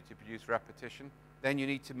continue to produce repetition, then you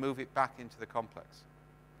need to move it back into the complex.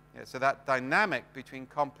 Yeah, so that dynamic between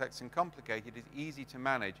complex and complicated is easy to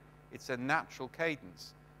manage. It's a natural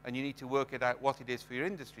cadence, and you need to work it out what it is for your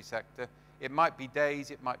industry sector. It might be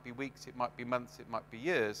days, it might be weeks, it might be months, it might be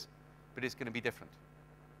years, but it's going to be different.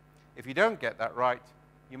 If you don't get that right,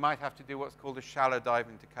 you might have to do what's called a shallow dive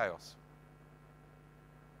into chaos.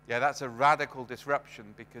 Yeah, that's a radical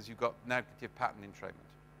disruption because you've got negative pattern entrainment.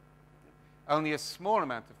 Only a small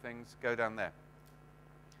amount of things go down there.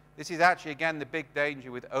 This is actually, again, the big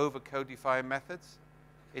danger with over-codifying methods.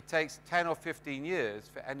 It takes 10 or 15 years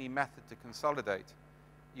for any method to consolidate.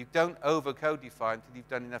 You don't over-codify until you've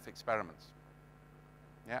done enough experiments.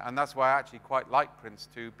 Yeah, and that's why I actually quite like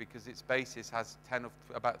Prince2, because its basis has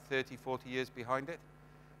about 30, 40 years behind it.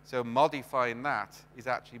 So modifying that is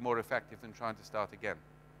actually more effective than trying to start again.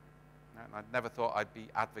 And I'd never thought I'd be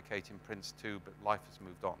advocating Prince2, but life has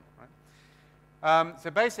moved on, right? So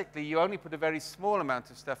basically, you only put a very small amount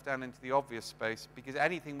of stuff down into the obvious space, because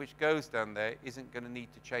anything which goes down there isn't going to need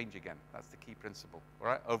to change again. That's the key principle, all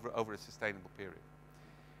right, over a sustainable period.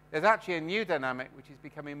 There's actually a new dynamic which is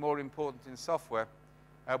becoming more important in software.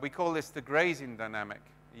 We call this the grazing dynamic.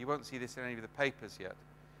 You won't see this in any of the papers yet,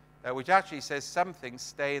 which actually says some things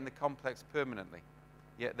stay in the complex permanently.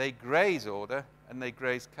 Yet they graze order and they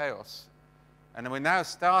graze chaos. And we're now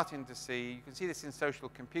starting to see, you can see this in social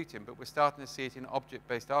computing, but we're starting to see it in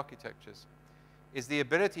object-based architectures, is the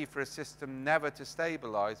ability for a system never to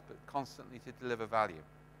stabilize, but constantly to deliver value.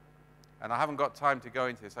 And I haven't got time to go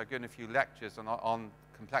into this. I've given a few lectures on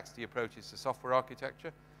complexity approaches to software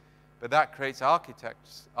architecture, but that creates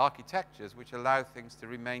architectures which allow things to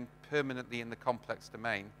remain permanently in the complex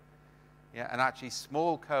domain. Yeah, and actually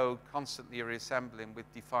small code constantly reassembling with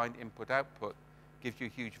defined input-output gives you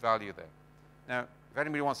huge value there. Now, if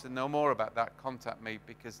anybody wants to know more about that, contact me,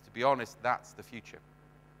 because to be honest, that's the future.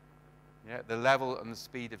 Yeah, the level and the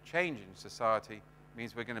speed of change in society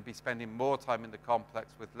means we're going to be spending more time in the complex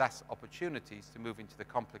with less opportunities to move into the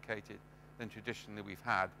complicated than traditionally we've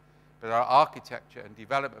had. But our architecture and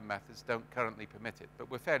development methods don't currently permit it, but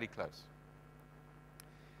we're fairly close.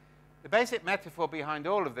 The basic metaphor behind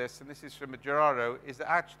all of this, and this is from Gerardo, is that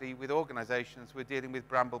actually with organizations we're dealing with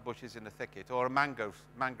bramble bushes in a thicket, or a mangrove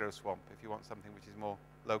swamp if you want something which is more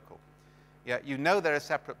local. Yeah, you know there are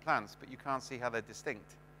separate plants, but you can't see how they're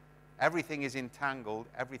distinct. Everything is entangled,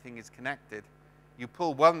 everything is connected. You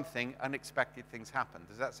pull one thing, unexpected things happen.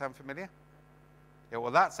 Does that sound familiar? Yeah,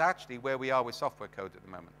 well, that's actually where we are with software code at the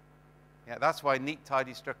moment. Yeah, that's why neat,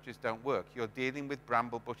 tidy structures don't work. You're dealing with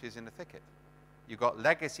bramble bushes in a thicket. You've got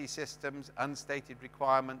legacy systems, unstated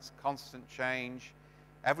requirements, constant change.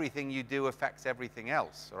 Everything you do affects everything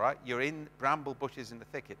else, all right? You're in bramble bushes in the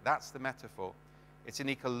thicket. That's the metaphor. It's an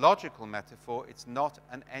ecological metaphor. It's not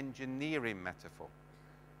an engineering metaphor,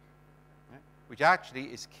 yeah? Which actually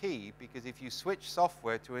is key, because if you switch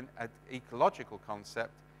software to an ecological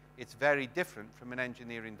concept, it's very different from an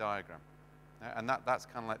engineering diagram. And that's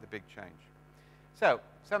kind of like the big change. So,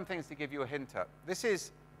 some things to give you a hint at. This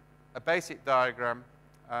is a basic diagram.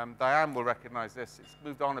 Diane will recognize this. It's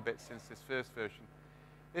moved on a bit since this first version.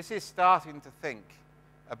 This is starting to think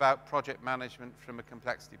about project management from a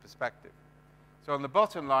complexity perspective. So on the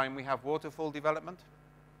bottom line, we have waterfall development.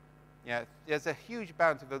 Yeah, there's a huge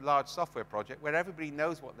amount of a large software project where everybody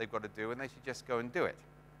knows what they've got to do, and they should just go and do it.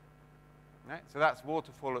 Right? So that's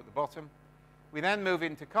waterfall at the bottom. We then move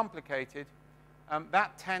into complicated.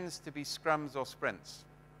 That tends to be scrums or sprints.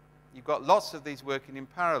 You've got lots of these working in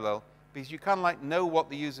parallel because you kind of like know what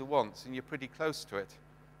the user wants and you're pretty close to it.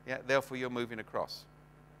 Yeah, therefore, you're moving across.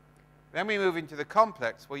 Then we move into the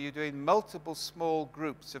complex, where you're doing multiple small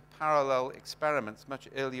groups of parallel experiments much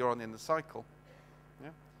earlier on in the cycle. Yeah?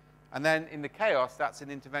 And then in the chaos, that's an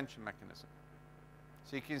intervention mechanism.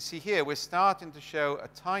 So you can see here, we're starting to show a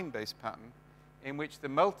time-based pattern in which the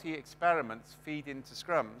multi-experiments feed into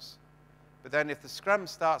scrums. But then if the scrum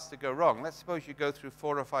starts to go wrong, let's suppose you go through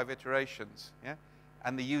 4 or 5 iterations, yeah,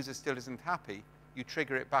 and the user still isn't happy, you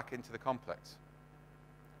trigger it back into the complex.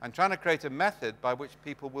 I'm trying to create a method by which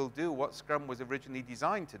people will do what Scrum was originally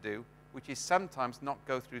designed to do, which is sometimes not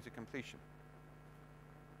go through to completion.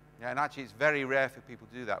 Yeah, and actually it's very rare for people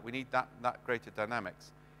to do that. We need that greater dynamics.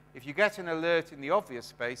 If you get an alert in the obvious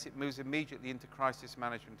space, it moves immediately into crisis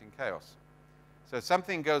management in chaos. So if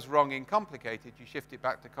something goes wrong in complicated, you shift it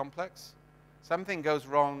back to complex. Something goes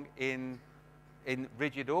wrong in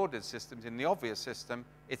rigid ordered systems, in the obvious system,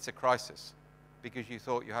 it's a crisis, because you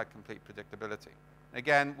thought you had complete predictability.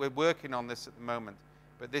 Again, we're working on this at the moment,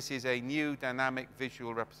 but this is a new dynamic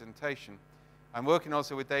visual representation. I'm working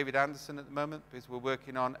also with David Anderson at the moment because we're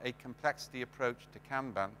working on a complexity approach to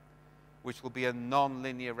Kanban, which will be a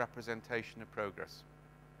non-linear representation of progress.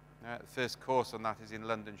 The first course on that is in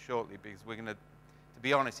London shortly because we're going to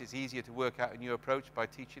be honest, it's easier to work out a new approach by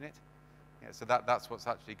teaching it. So that's what's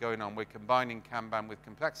actually going on. We're combining Kanban with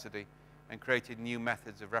complexity and creating new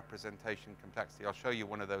methods of representation complexity. I'll show you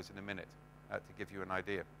one of those in a minute to give you an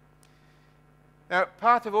idea. Now,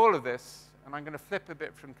 part of all of this, and I'm going to flip a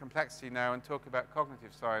bit from complexity now and talk about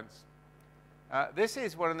cognitive science. This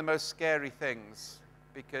is one of the most scary things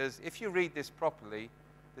because if you read this properly,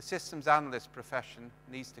 the systems analyst profession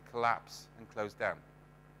needs to collapse and close down.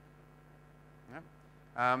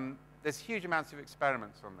 There's huge amounts of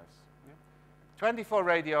experiments on this. 24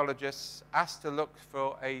 radiologists asked to look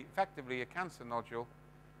for effectively a cancer nodule.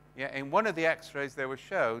 In one of the x-rays they were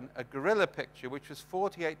shown a gorilla picture which was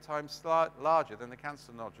 48 times larger than the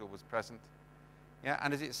cancer nodule was present.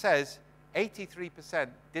 And as it says, 83%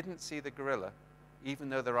 didn't see the gorilla even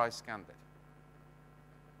though their eyes scanned it.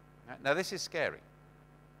 Now this is scary.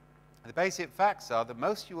 The basic facts are the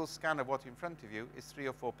most you will scan of what's in front of you is 3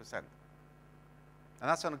 or 4%. And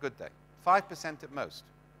that's on a good day. 5% at most.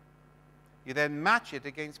 You then match it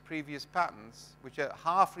against previous patterns, which are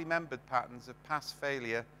half-remembered patterns of past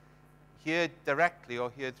failure, heard directly or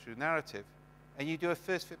heard through narrative, and you do a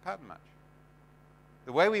first-fit pattern match.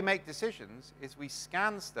 The way we make decisions is we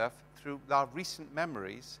scan stuff through our recent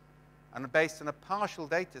memories, and based on a partial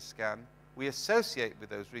data scan, we associate with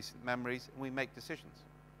those recent memories, and we make decisions.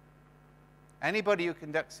 Anybody who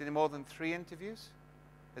conducts more than 3 interviews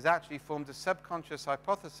has actually formed a subconscious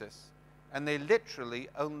hypothesis, and they literally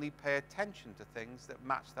only pay attention to things that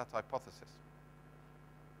match that hypothesis.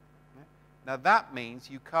 Now that means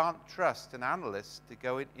you can't trust an analyst to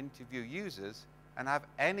go and interview users and have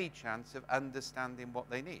any chance of understanding what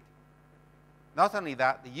they need. Not only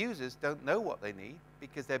that, the users don't know what they need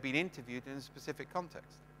because they're being interviewed in a specific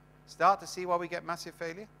context. Start to see why we get massive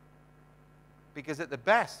failure? Because at the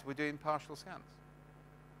best, we're doing partial scans.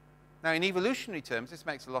 Now, in evolutionary terms, this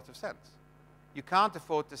makes a lot of sense. You can't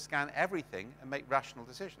afford to scan everything and make rational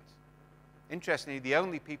decisions. Interestingly, the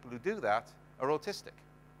only people who do that are autistic.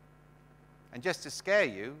 And just to scare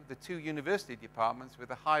you, the 2 university departments with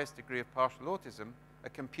the highest degree of partial autism are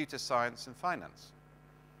computer science and finance.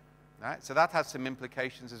 Right? So that has some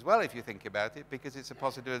implications as well if you think about it, because it's a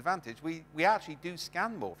positive advantage. We actually do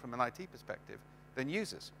scan more from an IT perspective than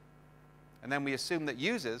users. And then we assume that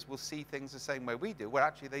users will see things the same way we do, where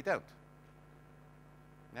actually they don't.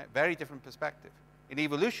 Very different perspective. In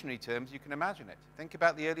evolutionary terms, you can imagine it. Think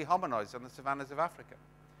about the early hominoids on the savannas of Africa.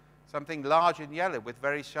 Something large and yellow with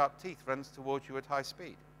very sharp teeth runs towards you at high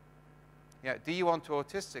speed. Do you want to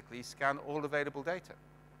autistically scan all available data?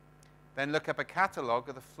 Then look up a catalogue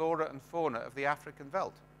of the flora and fauna of the African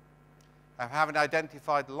veldt. Having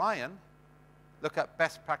identified lion, look up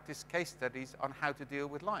best practice case studies on how to deal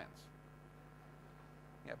with lions.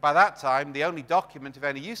 By that time, the only document of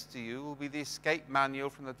any use to you will be the escape manual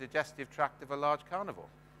from the digestive tract of a large carnivore.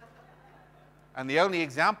 And the only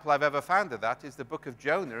example I've ever found of that is the book of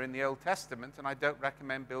Jonah in the Old Testament, and I don't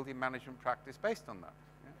recommend building management practice based on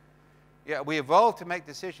that. We evolved to make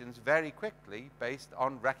decisions very quickly based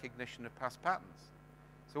on recognition of past patterns.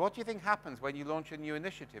 So what do you think happens when you launch a new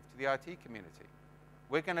initiative to the IT community?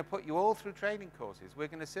 We're going to put you all through training courses. We're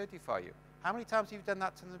going to certify you. How many times have you done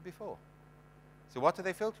that to them before? So what are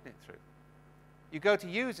they filtering it through? You go to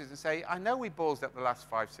users and say, I know we ballsed up the last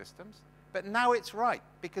 5 systems, but now it's right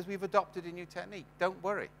because we've adopted a new technique. Don't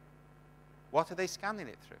worry. What are they scanning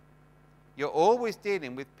it through? You're always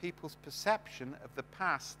dealing with people's perception of the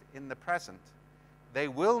past in the present. They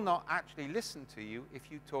will not actually listen to you if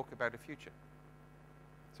you talk about a future.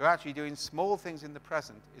 So actually doing small things in the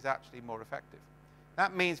present is actually more effective.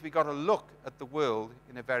 That means we've got to look at the world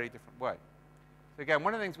in a very different way. So again,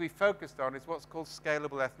 one of the things we focused on is what's called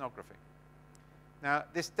scalable ethnography. Now,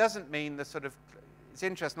 this doesn't mean the sort of, it's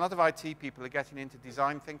interesting, a lot of IT people are getting into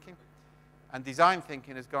design thinking, and design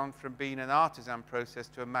thinking has gone from being an artisan process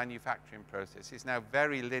to a manufacturing process. It's now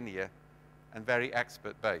very linear and very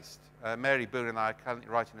expert-based. Mary Boone and I are currently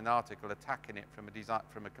writing an article attacking it from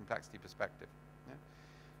a complexity perspective.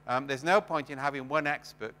 There's no point in having one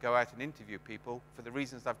expert go out and interview people for the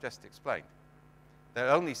reasons I've just explained.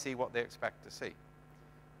 They'll only see what they expect to see.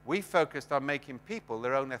 We focused on making people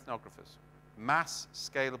their own ethnographers, mass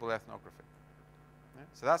scalable ethnography.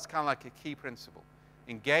 So that's kind of like a key principle.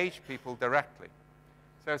 Engage people directly.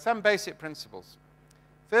 So some basic principles.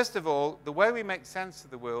 First of all, the way we make sense of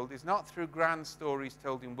the world is not through grand stories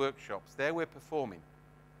told in workshops. There we're performing.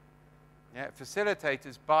 Yeah,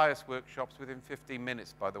 facilitators bias workshops within 15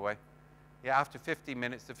 minutes, by the way. Yeah, after 15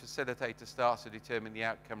 minutes, the facilitator starts to determine the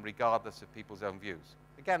outcome regardless of people's own views.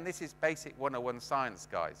 Again, this is basic 101 science,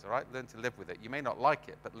 guys, all right? Learn to live with it. You may not like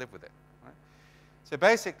it, but live with it, right? So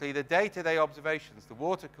basically, the day-to-day observations, the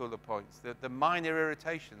water cooler points, the minor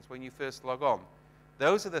irritations when you first log on,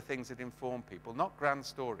 those are the things that inform people, not grand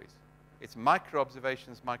stories. It's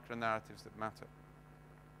micro-observations, micro-narratives that matter.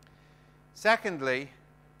 Secondly,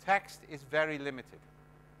 text is very limited.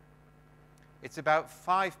 It's about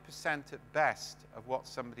 5% at best of what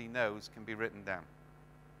somebody knows can be written down.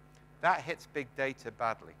 That hits big data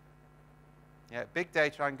badly. Yeah, big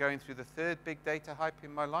data, I'm going through the third big data hype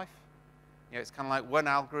in my life. Yeah, it's kind of like one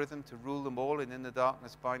algorithm to rule them all and in the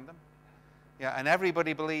darkness bind them. Yeah, and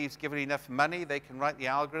everybody believes given enough money, they can write the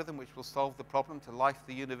algorithm which will solve the problem to life,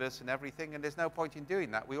 the universe, and everything, and there's no point in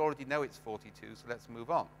doing that. We already know it's 42, so let's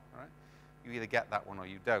move on, all right? You either get that one or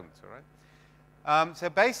you don't, all right? So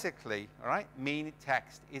basically, all right, mean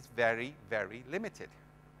text is very, very limited.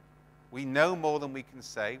 We know more than we can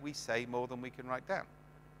say. We say more than we can write down.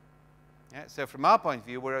 Yeah, so from our point of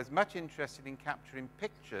view, we're as much interested in capturing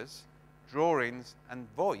pictures, drawings, and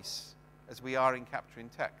voice as we are in capturing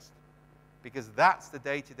text, because that's the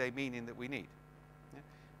day-to-day meaning that we need. Yeah?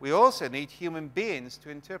 We also need human beings to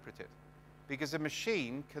interpret it, because a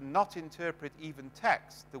machine cannot interpret even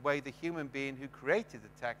text the way the human being who created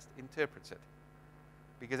the text interprets it.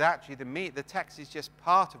 Because actually the text is just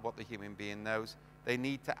part of what the human being knows. They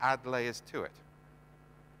need to add layers to it.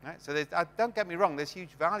 Right? So don't get me wrong, there's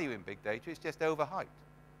huge value in big data. It's just overhyped.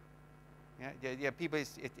 People,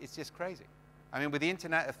 it's just crazy. I mean, with the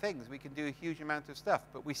Internet of Things, we can do a huge amount of stuff,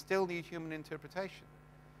 but we still need human interpretation.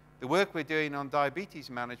 The work we're doing on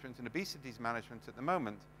diabetes management and obesity management at the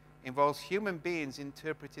moment involves human beings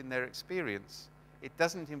interpreting their experience. It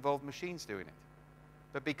doesn't involve machines doing it.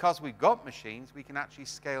 But because we've got machines, we can actually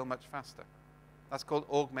scale much faster. That's called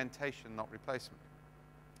augmentation, not replacement.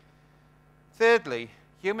 Thirdly,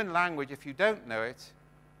 human language, if you don't know it,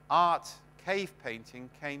 art, cave painting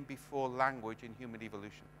came before language in human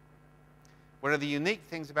evolution. One of the unique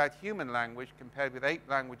things about human language compared with ape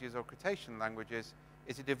languages or Cretaceous languages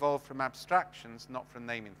is it evolved from abstractions, not from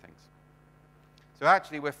naming things. So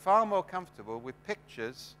actually, we're far more comfortable with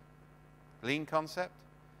pictures, lean concept,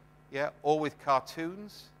 yeah, or with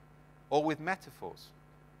cartoons, or with metaphors.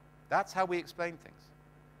 That's how we explain things.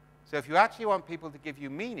 So if you actually want people to give you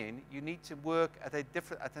meaning, you need to work at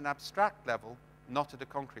an abstract level, not at a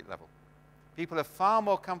concrete level. People are far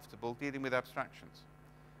more comfortable dealing with abstractions.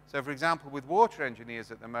 So for example, with water engineers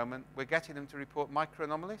at the moment, we're getting them to report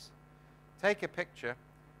microanomalies. Take a picture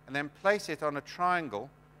and then place it on a triangle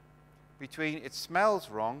between it smells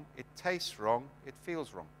wrong, it tastes wrong, it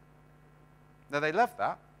feels wrong. Now they love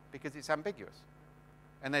that because it's ambiguous.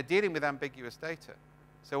 And they're dealing with ambiguous data.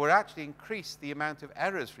 So we're actually increased the amount of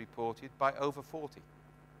errors reported by over 40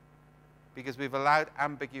 because we've allowed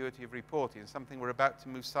ambiguity of reporting, something we're about to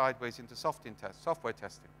move sideways into software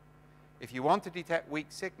testing. If you want to detect weak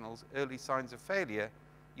signals, early signs of failure,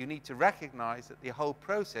 you need to recognize that the whole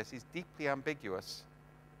process is deeply ambiguous,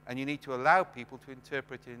 and you need to allow people to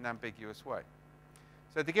interpret it in an ambiguous way.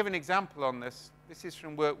 So to give an example on this, this is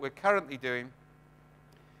from work we're currently doing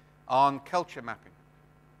on culture mapping.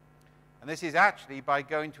 And this is actually by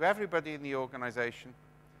going to everybody in the organization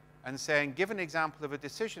and saying, give an example of a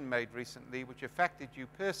decision made recently which affected you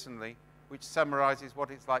personally, which summarizes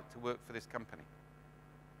what it's like to work for this company.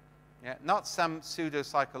 Yeah, not some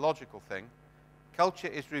pseudo-psychological thing. Culture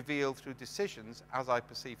is revealed through decisions as I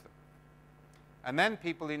perceive them. And then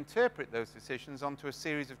people interpret those decisions onto a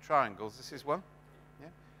series of triangles. This is one, yeah,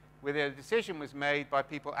 where the decision was made by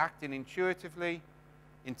people acting intuitively,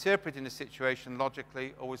 interpreting the situation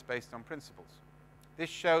logically, always based on principles. This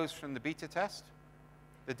shows from the beta test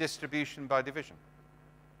the distribution by division.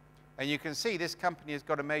 And you can see this company has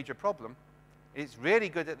got a major problem. It's really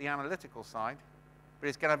good at the analytical side, but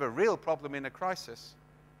it's going to have a real problem in a crisis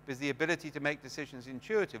because the ability to make decisions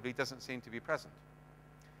intuitively doesn't seem to be present.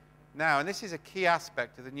 Now, and this is a key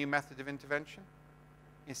aspect of the new method of intervention.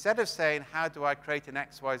 Instead of saying, how do I create an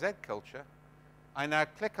XYZ culture, I now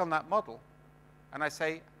click on that model and I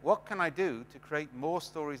say, what can I do to create more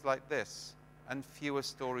stories like this and fewer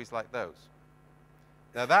stories like those?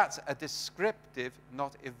 Now, that's a descriptive,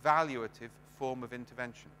 not evaluative form of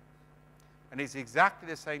intervention. And it's exactly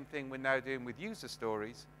the same thing we're now doing with user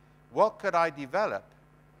stories. What could I develop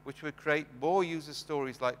which would create more user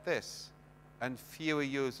stories like this and fewer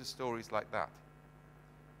user stories like that?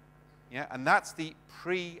 Yeah, and that's the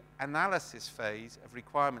pre-analysis phase of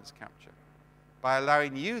requirements capture. by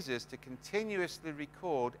allowing users to continuously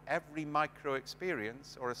record every micro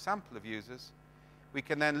experience or a sample of users, we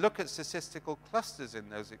can then look at statistical clusters in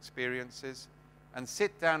those experiences and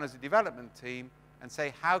sit down as a development team and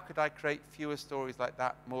say, how could I create fewer stories like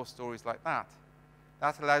that, more stories like that?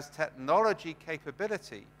 That allows technology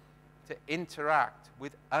capability to interact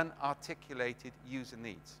with unarticulated user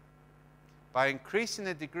needs. By increasing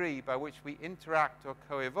the degree by which we interact or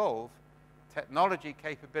co-evolve technology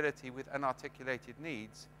capability with unarticulated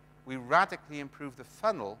needs, we radically improve the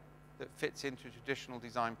funnel that fits into traditional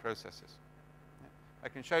design processes. I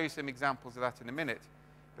can show you some examples of that in a minute,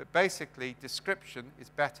 but basically description is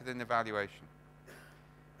better than evaluation.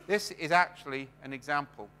 This is actually an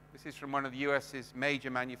example. This is from one of the US's major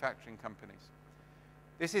manufacturing companies.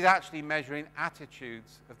 This is actually measuring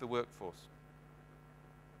attitudes of the workforce.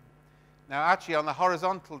 Now, actually, on the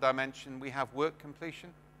horizontal dimension, we have work completion.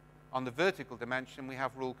 On the vertical dimension, we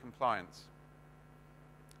have rule compliance.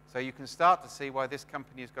 So you can start to see why this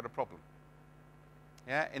company has got a problem.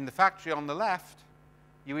 Yeah? In the factory on the left,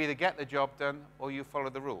 you either get the job done or you follow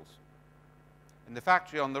the rules. In the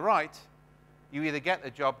factory on the right, you either get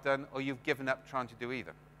the job done or you've given up trying to do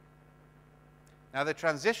either. Now, the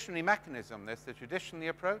transitionary mechanism, the traditional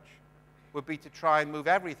approach, would be to try and move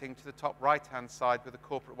everything to the top right-hand side with a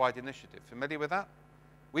corporate-wide initiative. Familiar with that?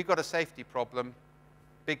 We've got a safety problem,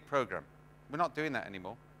 big program. We're not doing that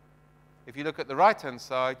anymore. If you look at the right-hand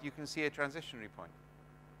side, you can see a transitionary point.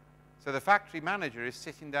 So the factory manager is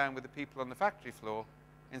sitting down with the people on the factory floor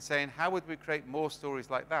and saying, how would we create more stories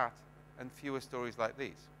like that and fewer stories like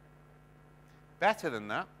these? Better than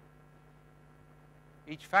that,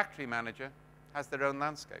 each factory manager has their own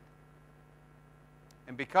landscape.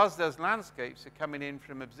 And because those landscapes are coming in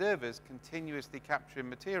from observers continuously capturing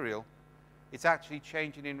material, it's actually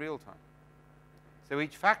changing in real time. So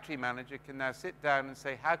each factory manager can now sit down and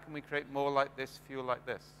say, how can we create more like this, fewer like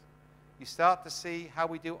this? You start to see how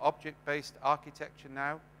we do object-based architecture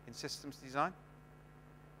now in systems design.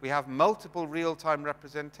 We have multiple real-time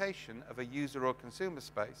representation of a user or consumer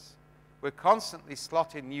space. We're constantly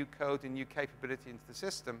slotting new code and new capability into the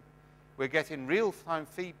system. We're getting real-time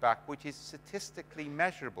feedback, which is statistically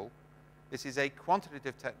measurable. This is a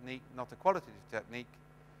quantitative technique, not a qualitative technique.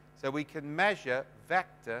 So we can measure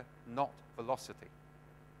vector, not velocity.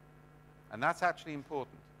 And that's actually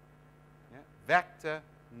important. Yeah? Vector,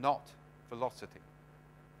 not velocity.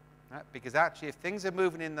 Right? Because actually, if things are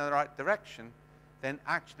moving in the right direction, then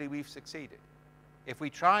actually we've succeeded. If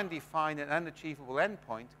we try and define an unachievable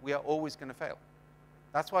endpoint, we are always going to fail.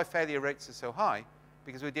 That's why failure rates are so high,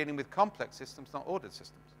 because we're dealing with complex systems, not ordered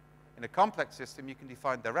systems. In a complex system, you can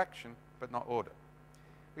define direction, but not order.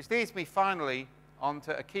 Which leads me finally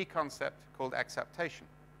onto a key concept called acceptation.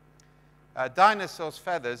 Dinosaurs'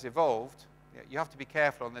 feathers evolved. You have to be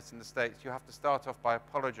careful on this in the States. You have to start off by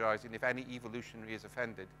apologizing if any evolutionary is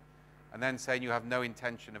offended, and then saying you have no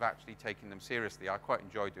intention of actually taking them seriously. I quite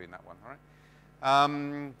enjoy doing that one, all right?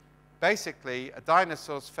 Basically, a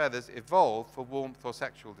dinosaur's feathers evolved for warmth or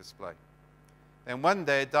sexual display. Then one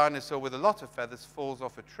day, a dinosaur with a lot of feathers falls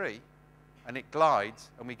off a tree, and it glides,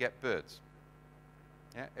 and we get birds.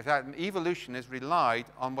 Yeah? In fact, evolution has relied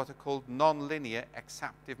on what are called non-linear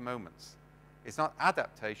acceptive moments. It's not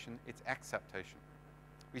adaptation, it's acceptation.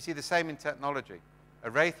 We see the same in technology. A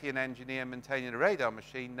Raytheon engineer maintaining a radar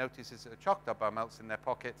machine notices that a chocolate bar melts in their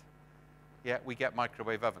pocket, yet we get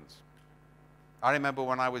microwave ovens. I remember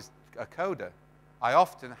when I was a coder, I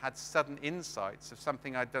often had sudden insights of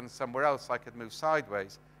something I'd done somewhere else I could move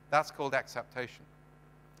sideways. That's called acceptation.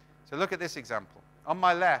 So look at this example. On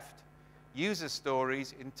my left, user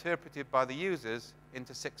stories interpreted by the users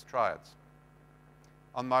into 6 triads.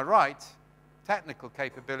 On my right, technical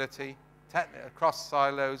capability, across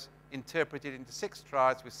silos, interpreted into 6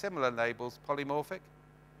 triads with similar labels, polymorphic,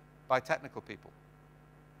 by technical people.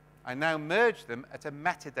 I now merge them at a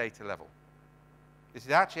metadata level. This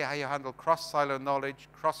is actually how you handle cross-silo knowledge,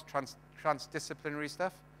 cross-transdisciplinary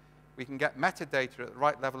stuff. We can get metadata at the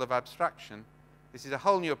right level of abstraction. This is a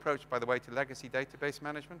whole new approach, by the way, to legacy database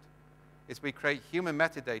management. Is we create human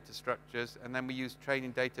metadata structures, and then we use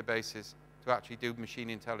training databases to actually do machine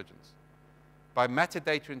intelligence. By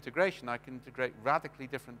metadata integration, I can integrate radically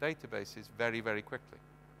different databases very, very quickly.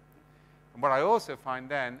 And what I also find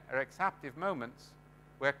then are acceptive moments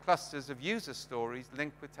where clusters of user stories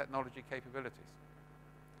link with technology capabilities.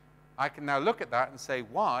 I can now look at that and say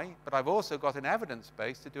why, but I've also got an evidence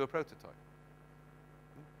base to do a prototype.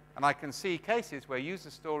 And I can see cases where user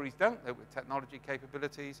stories don't link with technology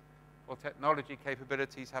capabilities, or technology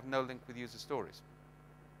capabilities have no link with user stories.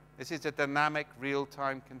 This is a dynamic,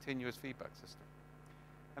 real-time, continuous feedback system.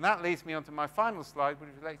 And that leads me on to my final slide, which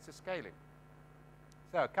relates to scaling.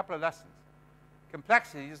 So a couple of lessons.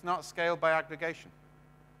 Complexity is not scaled by aggregation.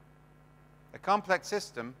 A complex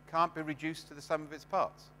system can't be reduced to the sum of its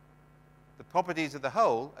parts. The properties of the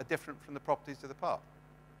whole are different from the properties of the part.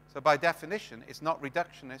 So by definition, it's not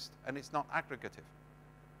reductionist and it's not aggregative.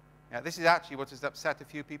 Now, this is actually what has upset a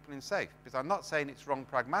few people in SAFE, because I'm not saying it's wrong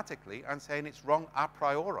pragmatically, I'm saying it's wrong a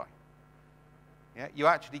priori. Yeah? You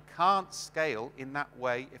actually can't scale in that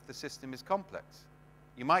way if the system is complex.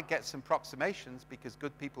 You might get some approximations because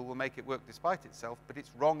good people will make it work despite itself, but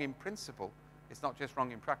it's wrong in principle. It's not just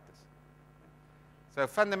wrong in practice. So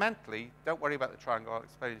fundamentally, don't worry about the triangle. I'll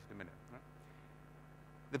explain it in a minute. Right?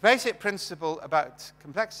 The basic principle about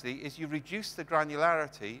complexity is you reduce the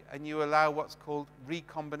granularity and you allow what's called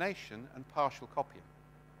recombination and partial copying.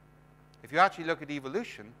 If you actually look at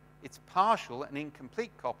evolution, it's partial and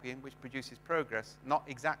incomplete copying which produces progress, not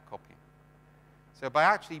exact copying. So by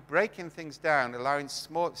actually breaking things down, allowing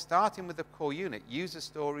starting with the core unit, user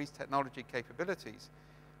stories, technology capabilities,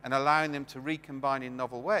 and allowing them to recombine in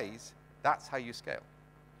novel ways, that's how you scale.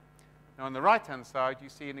 Now on the right-hand side, you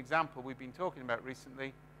see an example we've been talking about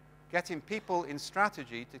recently, getting people in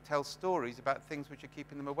strategy to tell stories about things which are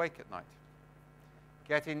keeping them awake at night.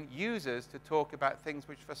 Getting users to talk about things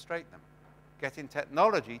which frustrate them. Getting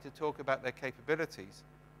technology to talk about their capabilities.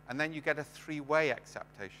 And then you get a three-way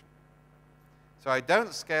acceptation. So I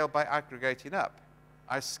don't scale by aggregating up.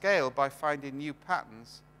 I scale by finding new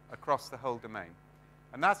patterns across the whole domain.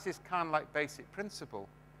 And that's this kind of like basic principle,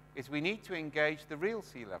 is we need to engage the real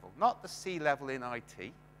C-level, not the C-level in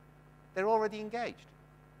IT. They're already engaged.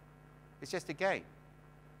 It's just a game.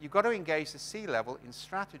 You've got to engage the C-level in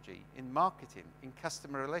strategy, in marketing, in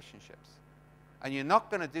customer relationships. And you're not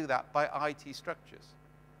going to do that by IT structures.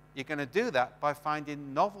 You're going to do that by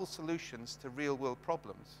finding novel solutions to real-world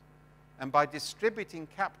problems and by distributing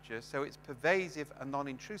capture so it's pervasive and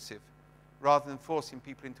non-intrusive rather than forcing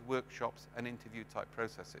people into workshops and interview-type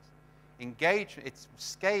processes. It's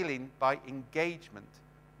scaling by engagement,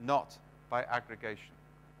 not by aggregation.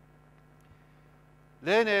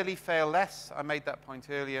 Learn early, fail less. I made that point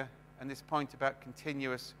earlier, and this point about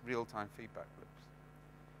continuous real-time feedback loops.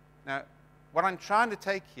 Now, what I'm trying to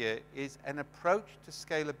take here is an approach to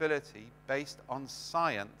scalability based on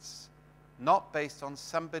science, not based on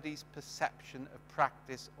somebody's perception of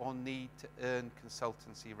practice or need to earn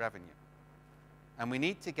consultancy revenue. And we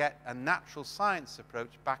need to get a natural science approach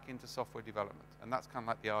back into software development. And that's kind of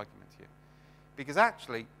like the argument here. Because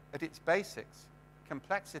actually, at its basics,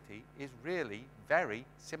 complexity is really very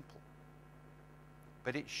simple.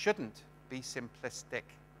 But it shouldn't be simplistic.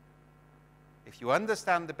 If you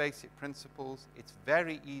understand the basic principles, it's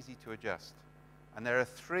very easy to adjust. And there are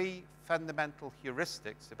three fundamental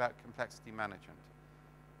heuristics about complexity management.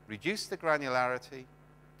 Reduce the granularity,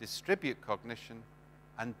 distribute cognition,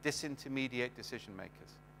 and disintermediate decision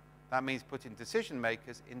makers. That means putting decision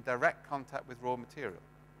makers in direct contact with raw material.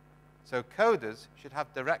 So coders should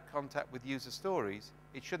have direct contact with user stories.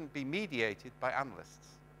 It shouldn't be mediated by analysts.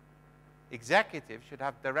 Executives should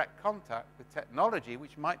have direct contact with technology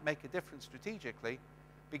which might make a difference strategically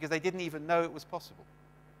because they didn't even know it was possible.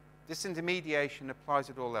 Disintermediation applies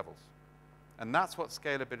at all levels. And that's what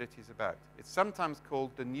scalability is about. It's sometimes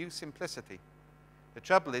called the new simplicity. The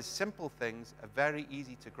trouble is, simple things are very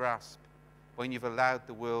easy to grasp when you've allowed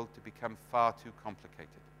the world to become far too complicated.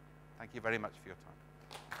 Thank you very much for your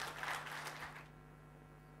time.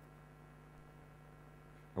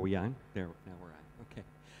 Are we on? There, now we're on. Okay.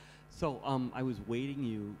 So I was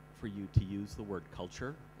waiting for you to use the word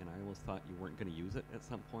culture, and I almost thought you weren't going to use it at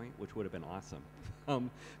some point, which would have been awesome,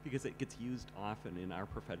 because it gets used often in our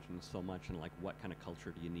profession so much. And like, what kind of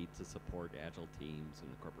culture do you need to support agile teams in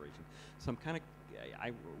a corporation? So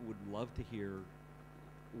I would love to hear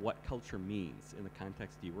what culture means in the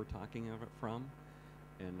context you were talking of it from,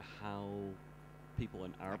 and how people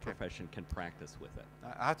in our profession can practice with it.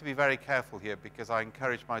 I have to be very careful here because I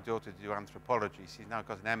encourage my daughter to do anthropology. She's now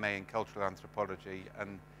got an MA in cultural anthropology,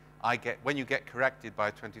 and when you get corrected by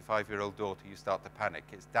a 25-year-old daughter, you start to panic.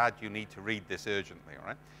 It's, Dad, you need to read this urgently, all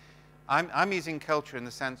right? I'm using culture in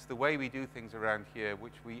the sense the way we do things around here,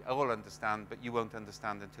 which we all understand, but you won't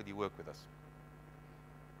understand until you work with us.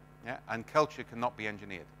 Yeah? And culture cannot be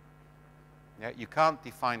engineered. Yeah? You can't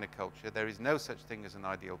define a culture. There is no such thing as an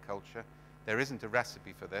ideal culture. There isn't a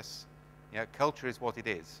recipe for this. Yeah? Culture is what it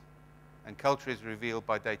is. And culture is revealed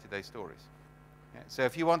by day-to-day stories. Yeah? So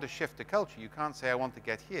if you want to shift a culture, you can't say, I want to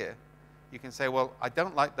get here. You can say, well, I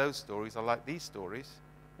don't like those stories. I like these stories.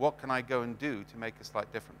 What can I go and do to make a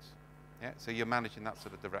slight difference? Yeah? So you're managing that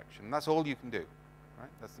sort of direction. And that's all you can do. Right?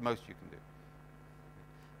 That's the most you can do.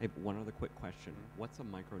 Hey, one other quick question. What's a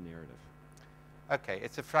micro-narrative? Okay,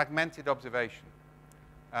 it's a fragmented observation.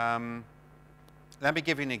 Let me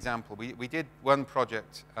give you an example. We did one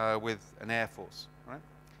project with an Air Force, right?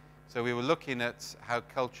 So we were looking at how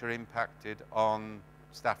culture impacted on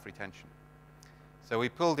staff retention. So we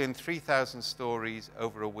pulled in 3,000 stories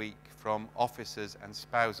over a week from officers and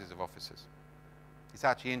spouses of officers. It's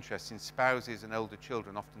actually interesting. Spouses and older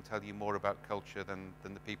children often tell you more about culture than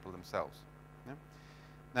the people themselves. Yeah?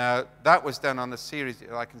 Now, that was done on a series,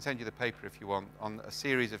 I can send you the paper if you want, on a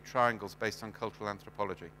series of triangles based on cultural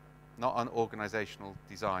anthropology, not on organizational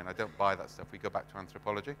design. I don't buy that stuff. We go back to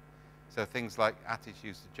anthropology. So things like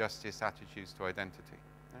attitudes to justice, attitudes to identity.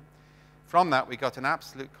 Yeah? From that, we got an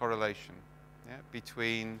absolute correlation, yeah,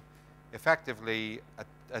 between effectively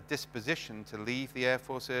a disposition to leave the Air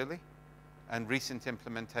Force early and recent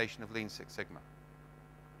implementation of Lean Six Sigma.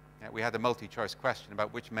 Yeah, we had a multi-choice question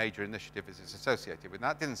about which major initiative is it associated with. And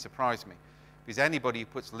that didn't surprise me, because anybody who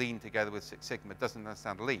puts Lean together with Six Sigma doesn't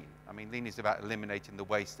understand Lean. I mean, Lean is about eliminating the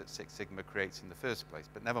waste that Six Sigma creates in the first place,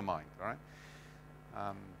 but never mind, all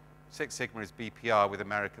right? Six Sigma is BPR with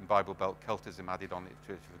American Bible Belt cultism added on it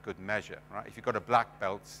for good measure, right? If you've got a black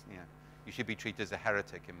belt, you should be treated as a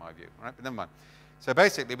heretic, in my view, right? But never mind. So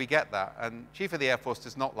basically, we get that, and Chief of the Air Force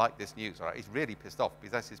does not like this news, all right? He's really pissed off,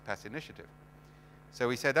 because that's his pet initiative. So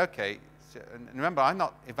we said, okay, and remember, I'm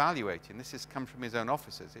not evaluating. This has come from his own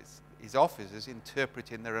officers. It's his officers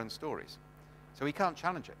interpreting their own stories. So he can't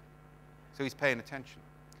challenge it. So he's paying attention.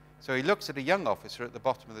 So he looks at a young officer at the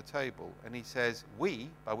bottom of the table, and he says, we,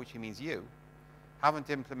 by which he means you,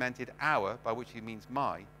 haven't implemented our, by which he means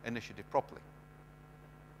my, initiative properly.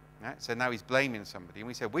 Right? So now he's blaming somebody. And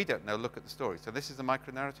we said, we don't know, look at the story. So this is the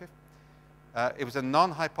micro-narrative. It was a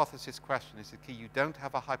non-hypothesis question. It's the key. You don't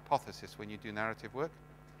have a hypothesis when you do narrative work.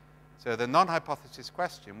 So the non-hypothesis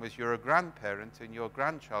question was, you're a grandparent and your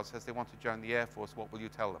grandchild says they want to join the Air Force. What will you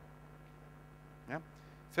tell them? Yeah?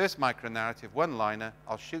 First micro-narrative, one-liner,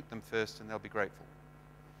 I'll shoot them first and they'll be grateful.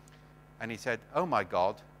 And he said, oh my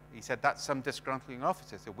God. He said, that's some disgruntling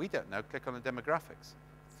officer. So we don't know. Click on the demographics.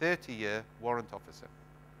 30-year warrant officer.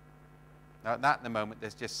 Now, at that in the moment,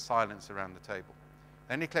 there's just silence around the table.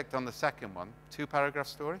 Then he clicked on the second one, 2-paragraph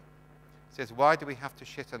story. It says, why do we have to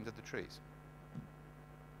shit under the trees?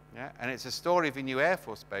 Yeah? And it's a story of a new Air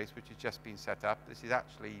Force base, which has just been set up. This is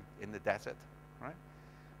actually in the desert, right?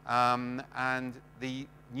 And the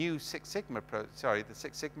new Six Sigma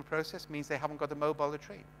process means they haven't got a mobile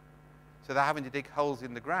latrine. So they're having to dig holes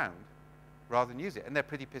in the ground rather than use it. And they're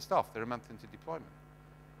pretty pissed off. They're a month into deployment.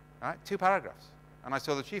 Right? 2 paragraphs. And I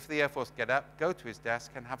saw the Chief of the Air Force get up, go to his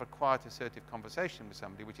desk, and have a quiet, assertive conversation with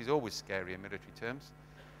somebody, which is always scary in military terms.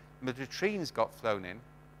 The latrines got flown in,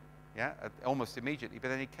 yeah, almost immediately. But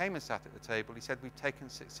then he came and sat at the table. He said, we've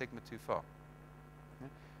taken Six Sigma too far. Yeah?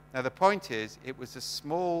 Now, the point is, it was a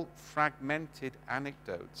small, fragmented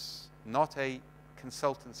anecdotes, not a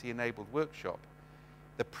consultancy-enabled workshop.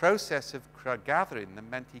 The process of gathering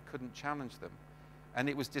them meant he couldn't challenge them. And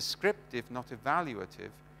it was descriptive, not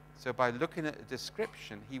evaluative. So by looking at a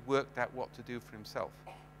description, he worked out what to do for himself.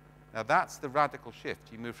 Now that's the radical shift.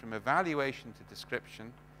 You move from evaluation to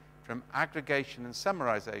description, from aggregation and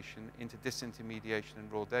summarization into disintermediation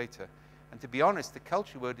and raw data. And to be honest, the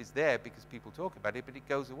culture word is there because people talk about it, but it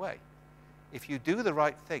goes away. If you do the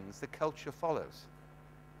right things, the culture follows.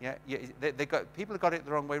 Yeah, people have got it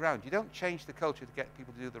the wrong way around. You don't change the culture to get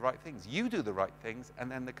people to do the right things. You do the right things,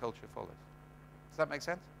 and then the culture follows. Does that make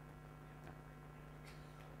sense?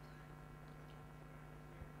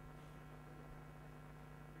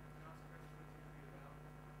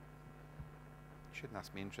 You shouldn't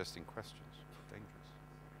ask me interesting questions. Dangerous.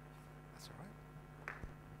 That's all right.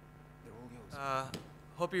 They're all yours.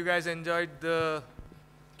 Hope you guys enjoyed the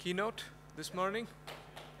keynote this morning.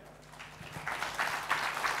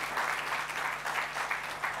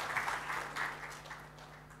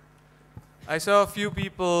 I saw a few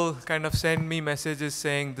people kind of send me messages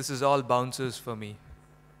saying this is all bouncers for me.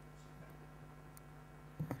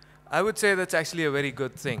 I would say that's actually a very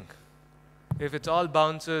good thing. If it's all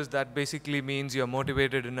bouncers, that basically means you're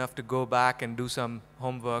motivated enough to go back and do some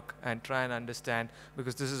homework and try and understand,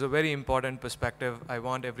 because this is a very important perspective I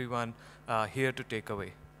want everyone here to take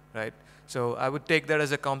away, right? So I would take that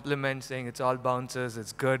as a compliment, saying it's all bouncers,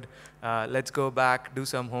 it's good, let's go back, do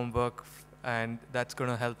some homework, and that's going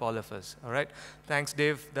to help all of us, all right? Thanks,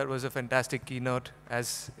 Dave. That was a fantastic keynote,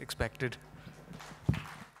 as expected.